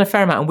we've done a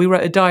fair amount, and we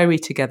wrote a diary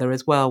together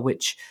as well,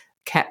 which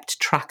kept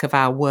track of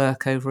our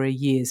work over a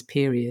year's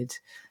period.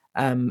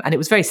 And it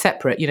was very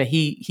separate.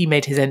 He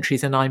made his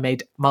entries and I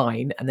made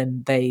mine, and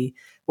then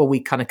we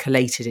kind of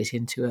collated it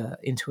into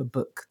a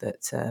book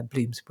that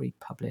Bloomsbury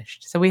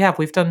published. So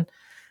we've done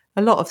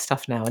a lot of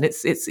stuff now, and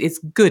it's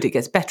good. It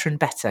gets better and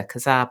better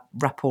because our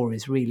rapport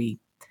is really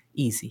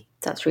easy.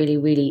 That's really,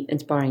 really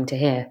inspiring to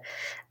hear.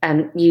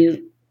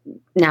 You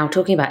now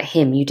talking about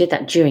Him, you did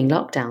that during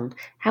lockdown.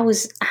 How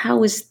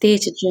was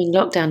theatre during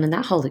lockdown and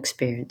that whole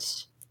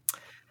experience?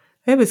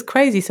 It was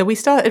crazy. So we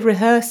started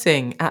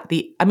rehearsing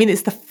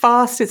it's the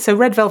fastest. So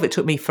Red Velvet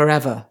took me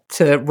forever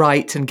to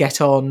write and get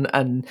on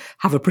and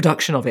have a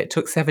production of it. It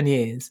took 7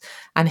 years.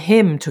 And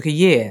Him took a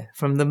year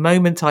from the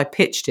moment I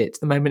pitched it to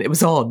the moment it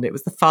was on. It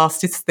was the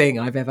fastest thing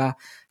I've ever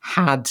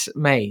had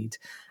made.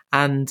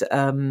 And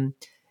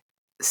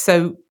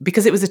so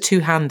because it was a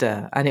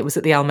 2-hander and it was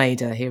at the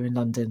Almeida here in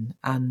London,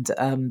 and,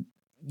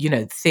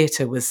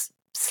 theatre was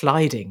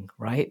sliding,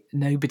 right?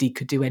 Nobody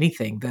could do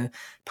anything. The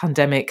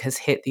pandemic has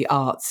hit the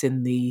arts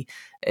in the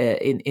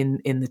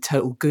in the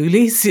total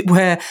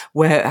ghoulies,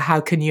 where how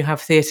can you have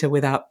theatre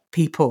without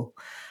people?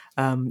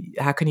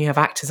 How can you have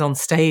actors on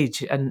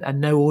stage and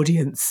no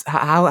audience?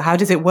 How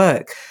does it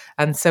work?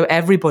 And so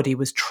everybody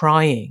was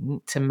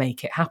trying to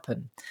make it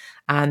happen.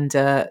 And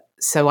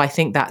so I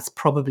think that's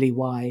probably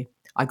why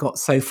I got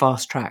so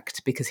fast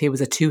tracked, because here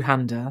was a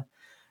two-hander.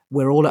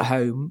 We're all at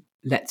home.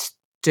 Let's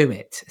do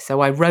it.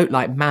 So I wrote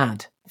like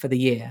mad for the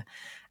year.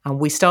 And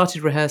we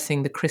started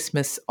rehearsing the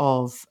Christmas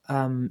of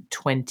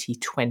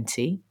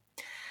 2020.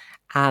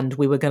 And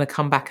we were going to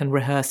come back and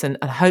rehearse and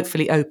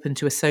hopefully open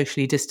to a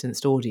socially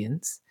distanced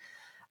audience.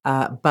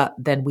 But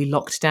then we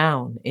locked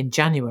down in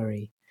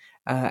January.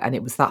 And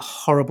it was that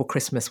horrible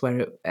Christmas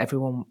where it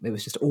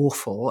was just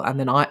awful. And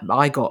then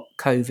I got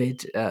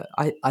COVID.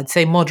 I'd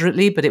say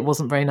moderately, but it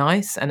wasn't very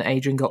nice. And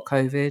Adrian got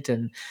COVID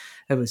and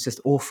it was just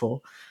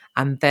awful.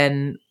 And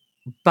then,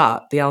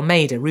 but the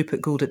Almeida,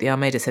 Rupert Gould at the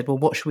Almeida said, well,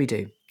 what should we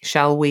do?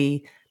 Shall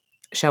we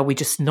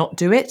just not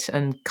do it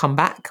and come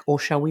back? Or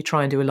shall we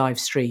try and do a live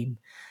stream?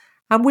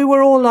 And we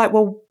were all like,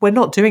 well, we're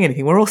not doing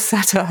anything. We're all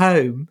sat at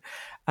home.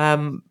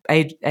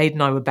 Aid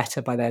and I were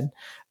better by then.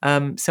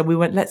 So we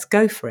went, let's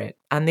go for it.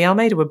 And the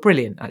Almeida were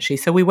brilliant, actually.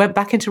 So we went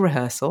back into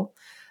rehearsal.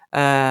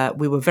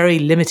 We were very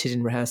limited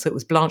in rehearsal. It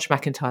was Blanche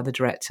McIntyre, the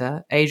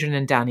director, Adrian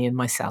and Danny and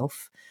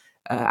myself,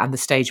 and the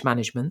stage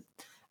management.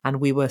 And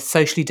we were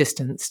socially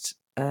distanced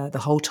the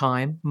whole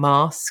time,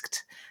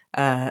 masked,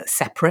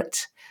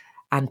 separate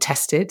and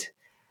tested.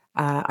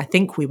 I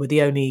think we were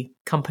the only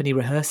company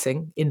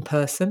rehearsing in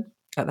person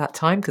at that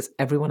time because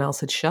everyone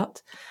else had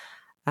shut.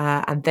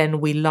 And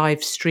then we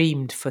live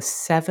streamed for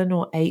 7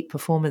 or 8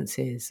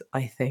 performances,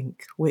 I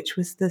think, which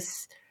was the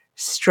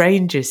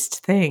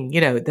strangest thing.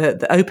 You know,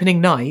 the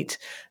opening night,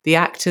 the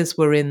actors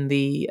were in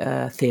the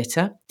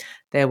theatre.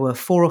 There were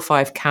 4 or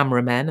 5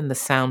 cameramen and the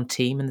sound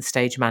team and the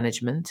stage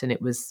management, and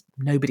it was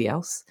nobody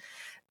else.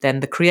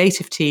 Then the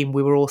creative team,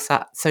 we were all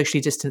sat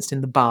socially distanced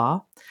in the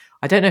bar.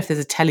 I don't know if there's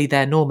a telly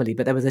there normally,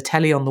 but there was a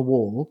telly on the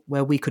wall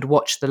where we could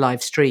watch the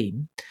live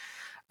stream.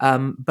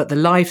 But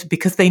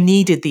because they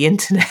needed the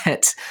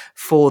internet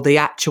for the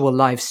actual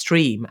live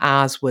stream,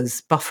 ours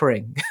was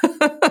buffering.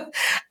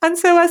 And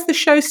so as the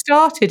show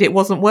started, it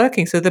wasn't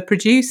working. So the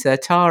producer,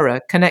 Tara,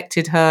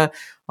 connected her,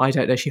 I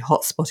don't know, she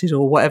hotspotted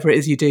or whatever it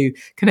is you do,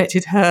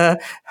 connected her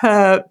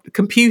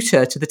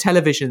computer to the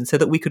television so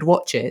that we could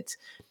watch it.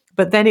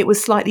 But then it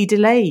was slightly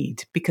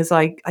delayed because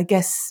I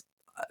guess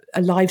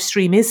a live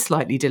stream is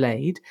slightly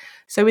delayed.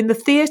 So in the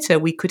theatre,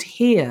 we could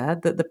hear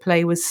that the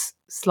play was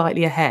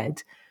slightly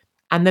ahead.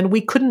 And then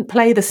we couldn't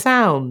play the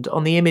sound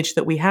on the image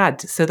that we had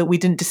so that we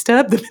didn't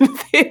disturb them in the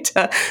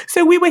theatre.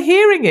 So we were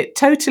hearing it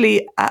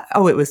totally.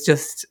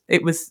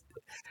 It was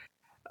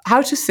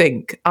how to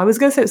sync. I was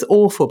going to say it was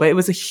awful, but it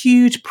was a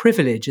huge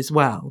privilege as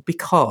well,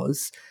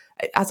 because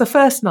as a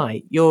first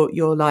night,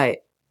 you're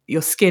like,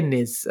 your skin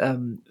is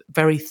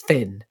very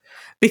thin.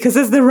 Because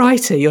as the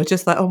writer, you're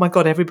just like, oh my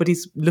God,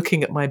 everybody's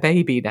looking at my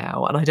baby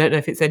now, and I don't know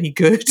if it's any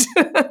good.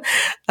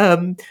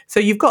 So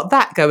you've got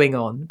that going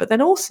on. But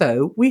then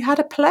also we had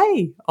a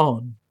play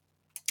on.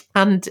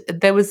 And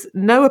there was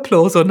no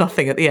applause or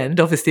nothing at the end,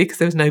 obviously, because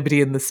there was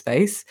nobody in the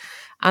space.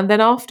 And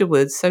then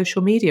afterwards,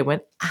 social media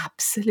went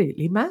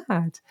absolutely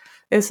mad.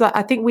 It's like,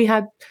 I think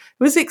it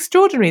was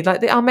extraordinary.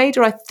 Like the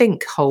Almeida, I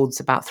think, holds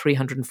about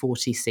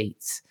 340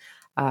 seats.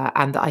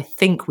 And I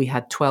think we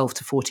had 12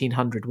 to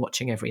 1,400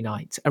 watching every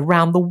night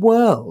around the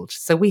world.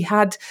 So we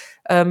had,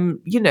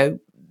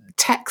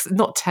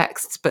 not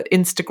texts, but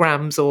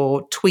Instagrams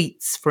or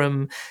tweets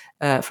from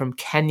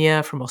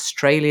Kenya, from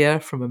Australia,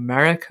 from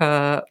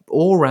America,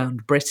 all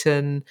around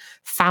Britain.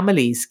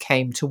 Families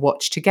came to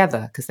watch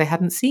together because they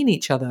hadn't seen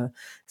each other.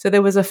 So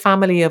there was a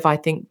family of, I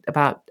think,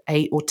 about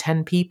 8 or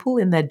 10 people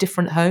in their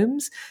different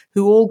homes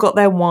who all got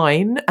their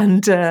wine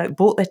and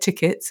bought their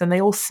tickets, and they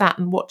all sat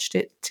and watched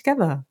it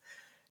together.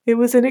 It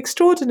was an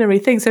extraordinary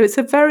thing. So it's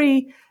a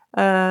very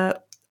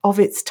of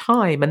its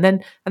time.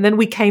 And then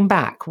we came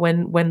back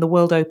when the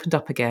world opened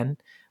up again.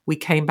 We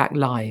came back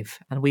live,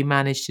 and we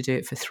managed to do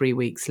it for 3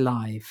 weeks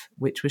live,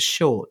 which was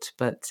short,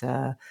 but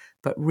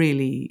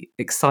really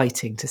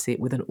exciting to see it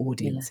with an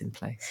audience in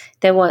place.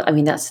 There was, I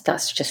mean, that's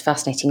just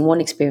fascinating.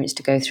 One experience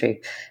to go through.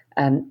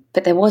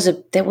 But there was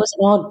an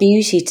odd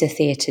beauty to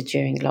theatre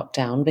during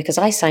lockdown, because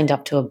I signed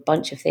up to a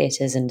bunch of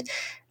theatres and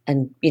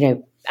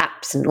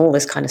apps and all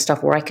this kind of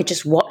stuff where I could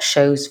just watch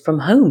shows from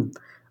home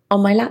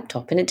on my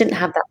laptop, and it didn't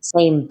have that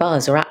same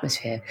buzz or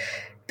atmosphere,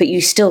 but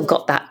you still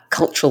got that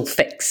cultural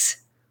fix.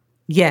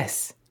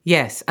 Yes.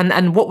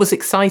 And what was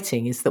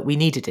exciting is that we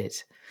needed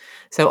it.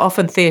 So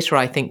often theatre,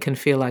 I think, can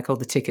feel like, oh,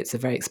 the tickets are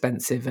very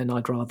expensive and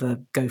I'd rather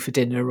go for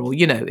dinner, or,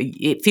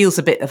 it feels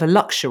a bit of a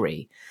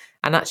luxury.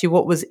 And actually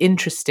what was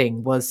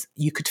interesting was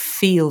you could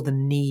feel the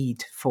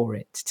need for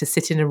it, to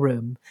sit in a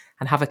room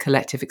and have a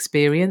collective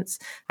experience.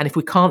 And if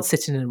we can't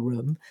sit in a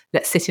room,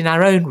 let's sit in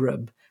our own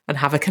room and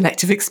have a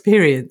collective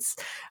experience.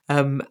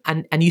 And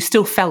you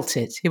still felt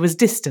it. It was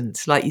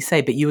distant, like you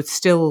say, but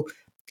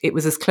it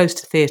was as close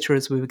to theatre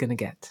as we were going to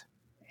get.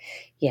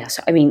 Yeah.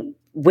 So, I mean,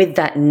 with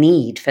that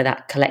need for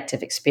that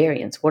collective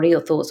experience, what are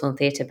your thoughts on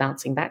theatre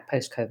bouncing back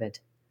post-COVID?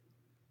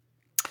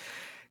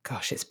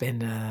 Gosh, it's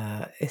been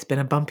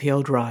a bumpy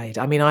old ride.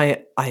 I mean,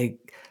 I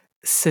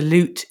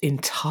salute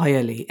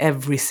entirely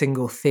every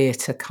single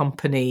theatre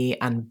company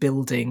and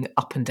building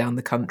up and down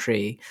the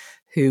country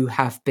who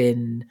have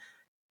been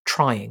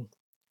trying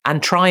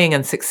trying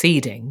and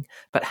succeeding,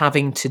 but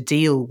having to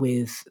deal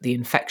with the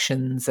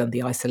infections and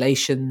the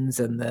isolations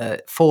and the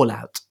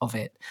fallout of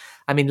it.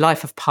 I mean,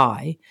 Life of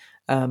Pi,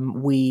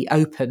 we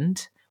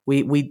opened,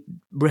 we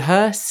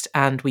rehearsed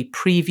and we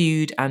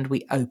previewed and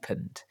we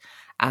opened.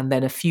 And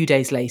then a few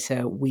days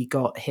later, we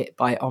got hit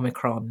by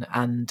Omicron,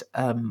 and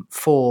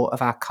 4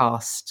 of our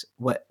cast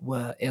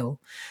were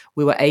ill.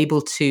 We were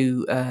able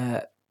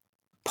to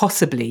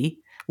possibly,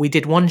 we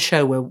did one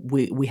show where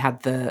we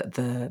had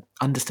the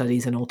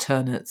understudies and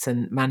alternates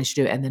and managed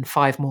to do it, and then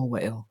 5 more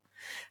were ill.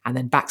 And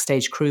then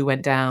backstage crew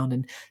went down.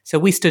 And so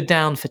we stood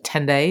down for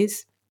 10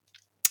 days.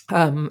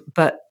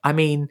 But I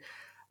mean,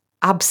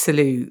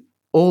 absolute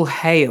all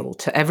hail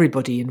to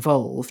everybody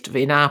involved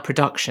in our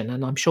production.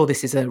 And I'm sure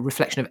this is a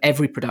reflection of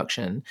every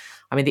production.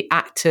 I mean, the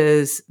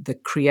actors, the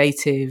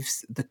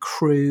creatives, the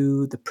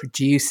crew, the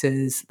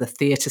producers, the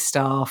theatre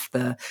staff,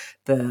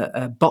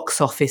 the box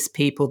office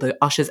people, the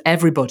ushers,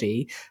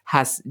 everybody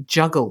has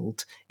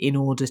juggled in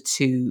order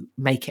to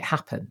make it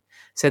happen.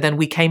 So then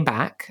we came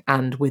back,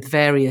 and with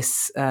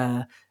various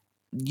other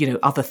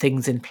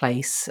things in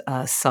place,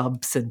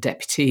 subs and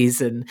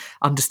deputies and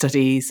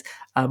understudies,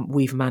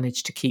 we've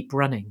managed to keep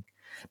running.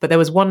 But there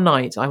was one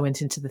night I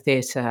went into the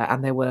theatre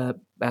and there were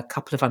a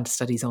couple of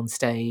understudies on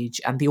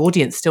stage, and the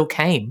audience still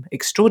came.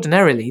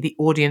 Extraordinarily, the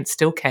audience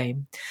still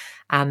came.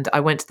 And I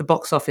went to the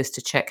box office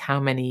to check how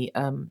many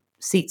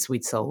seats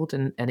we'd sold,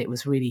 and it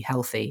was really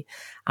healthy.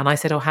 And I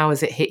said, "Oh, how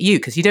has it hit you?"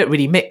 Because you don't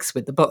really mix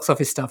with the box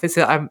office stuff.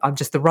 I'm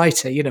just the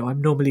writer,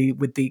 I'm normally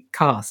with the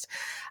cast.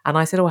 And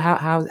I said, "Oh,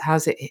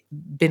 how's it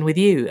been with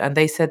you?" And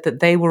they said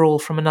that they were all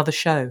from another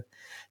show.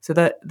 So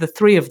the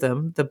 3 of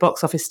them, the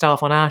box office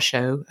staff on our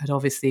show,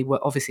 were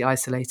obviously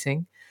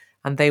isolating,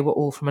 and they were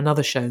all from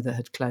another show that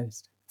had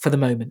closed for the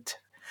moment.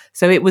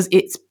 So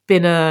it's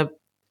been a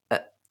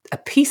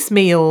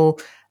piecemeal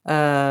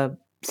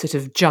sort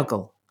of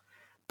juggle.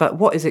 But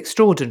what is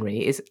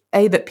extraordinary is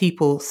that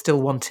people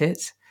still want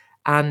it,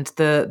 and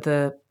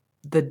the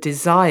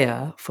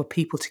desire for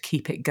people to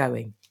keep it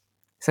going.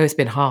 So it's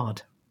been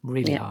hard,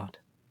 really hard.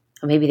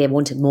 Or maybe they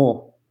wanted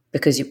more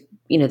because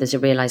there's a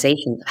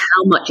realization of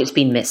how much it's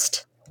been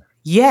missed.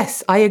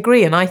 Yes, I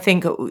agree. And I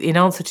think, in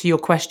answer to your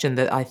question,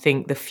 that I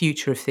think the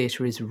future of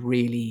theatre is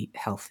really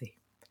healthy.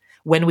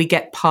 When we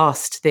get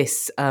past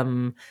this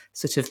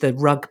sort of the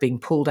rug being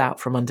pulled out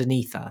from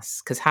underneath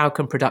us, because how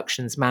can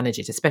productions manage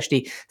it,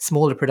 especially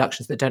smaller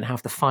productions that don't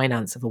have the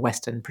finance of a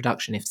Western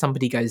production? If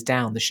somebody goes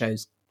down, the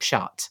show's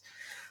shut.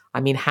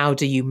 I mean, how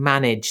do you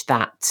manage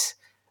that?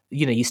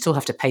 You still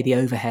have to pay the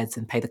overheads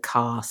and pay the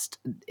cast.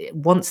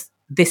 Once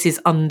this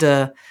is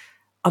under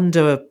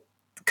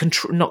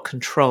control, not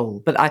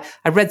control, but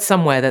I read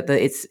somewhere that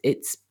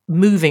it's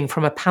moving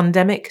from a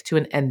pandemic to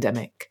an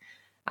endemic,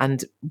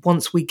 and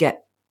once we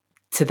get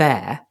to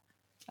there,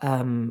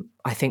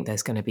 I think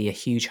there's going to be a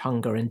huge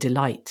hunger and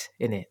delight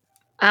in it.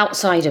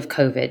 Outside of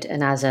COVID,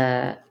 and as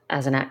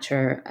an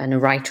actor and a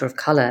writer of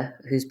colour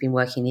who's been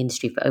working in the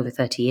industry for over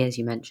 30 years,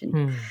 you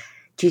mentioned,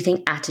 do you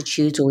think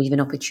attitudes or even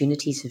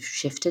opportunities have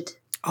shifted?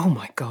 Oh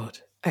my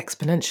God,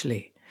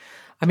 exponentially.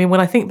 I mean,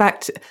 when I think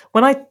back to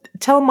when I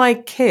tell my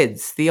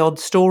kids the odd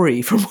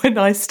story from when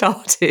I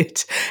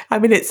started, I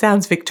mean, it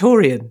sounds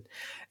Victorian.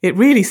 It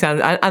really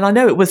sounds, and I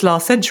know it was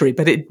last century,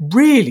 but it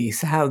really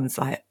sounds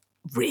like,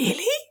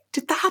 really?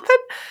 Did that happen?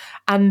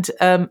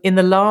 And in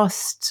the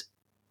last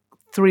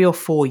 3 or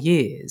 4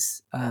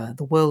 years,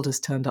 the world has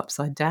turned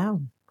upside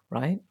down,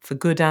 right? For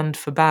good and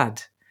for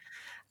bad.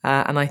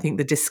 And I think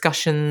the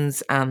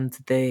discussions and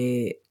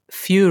the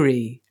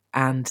fury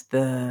and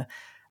the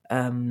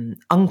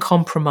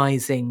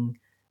uncompromising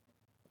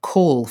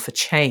call for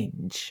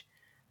change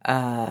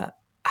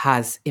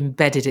has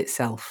embedded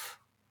itself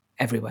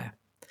everywhere.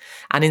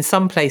 And in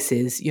some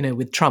places,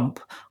 with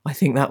Trump, I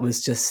think that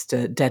was just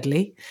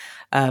deadly,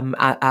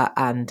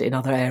 and in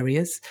other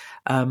areas.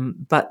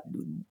 But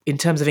in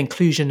terms of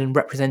inclusion and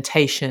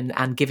representation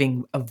and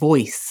giving a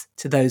voice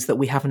to those that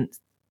we haven't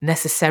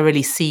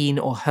necessarily seen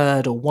or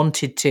heard or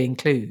wanted to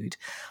include,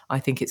 I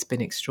think it's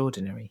been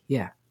extraordinary.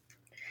 Yeah.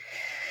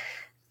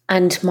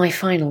 And my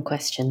final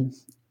question,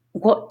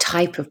 what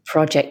type of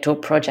project or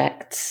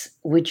projects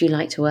would you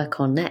like to work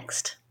on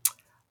next?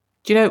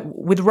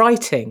 With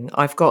writing,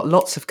 I've got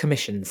lots of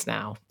commissions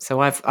now. So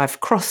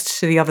I've crossed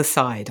to the other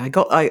side. I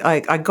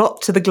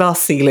got to the glass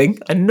ceiling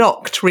and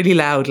knocked really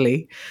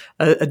loudly.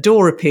 A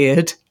door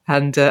appeared,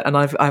 and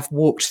I've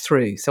walked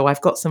through. So I've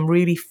got some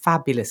really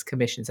fabulous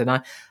commissions.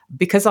 And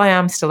because I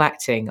am still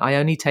acting, I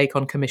only take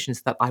on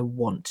commissions that I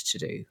want to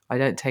do. I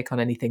don't take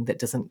on anything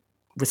that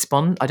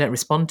I don't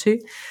respond to.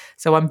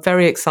 So I'm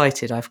very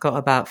excited. I've got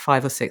about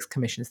 5 or 6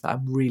 commissions that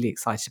I'm really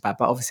excited about,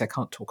 but obviously I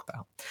can't talk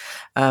about.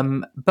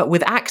 But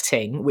with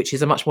acting, which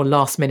is a much more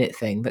last minute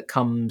thing that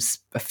comes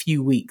a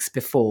few weeks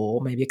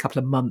before, maybe a couple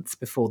of months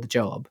before the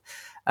job,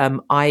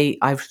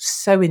 I've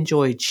so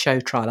enjoyed Show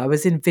Trial. I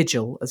was in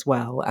Vigil as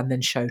well, and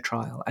then Show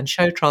Trial. And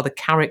Show Trial, the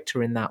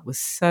character in that was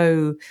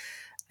so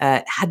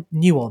had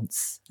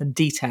nuance and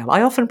detail.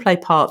 I often play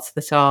parts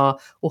that are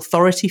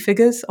authority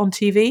figures on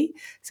TV,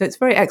 so it's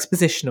very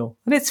expositional,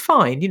 and it's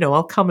fine.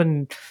 I'll come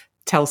and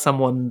tell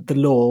someone the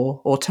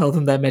law, or tell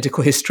them their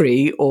medical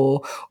history,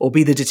 or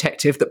be the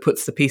detective that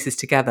puts the pieces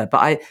together.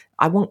 But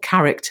I want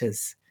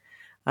characters.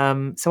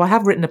 So I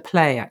have written a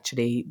play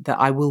actually that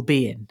I will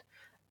be in.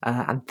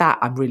 And that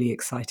I'm really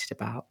excited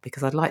about,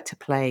 because I'd like to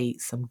play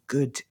some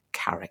good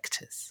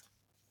characters.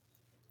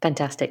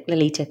 Fantastic.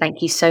 Lolita,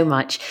 thank you so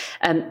much.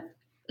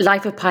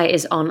 Life of Pi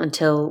is on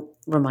until,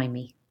 remind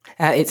me.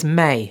 It's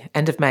May,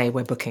 end of May,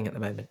 we're booking at the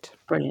moment.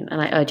 Brilliant.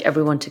 And I urge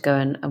everyone to go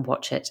and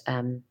watch it.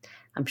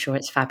 I'm sure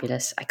it's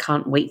fabulous. I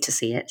can't wait to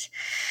see it.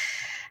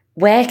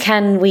 Where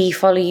can we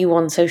follow you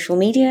on social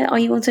media? Are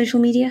you on social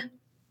media?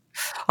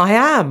 I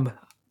am.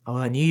 Oh,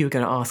 I knew you were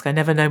going to ask. I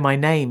never know my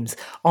names.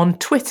 On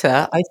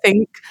Twitter, I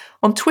think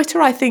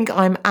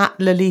I'm at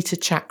Lolita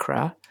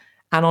Chakra.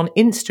 And on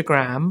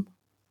Instagram,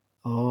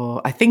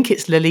 I think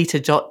it's Lolita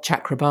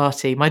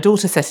Chakrabarti. My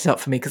daughter set it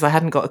up for me because I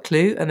hadn't got a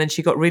clue. And then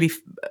she got really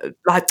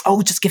like,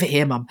 just give it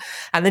here, Mum.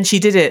 And then she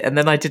did it. And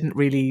then I didn't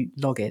really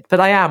log it. But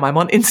I'm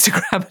on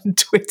Instagram and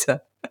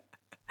Twitter.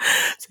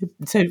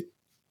 So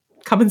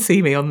come and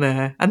see me on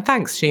there. And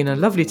thanks, Sheena.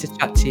 Lovely to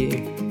chat to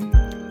you.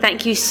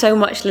 Thank you so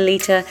much,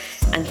 Lolita.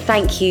 And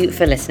thank you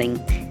for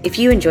listening. If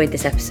you enjoyed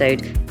this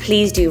episode,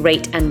 please do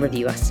rate and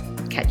review us.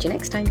 Catch you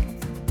next time.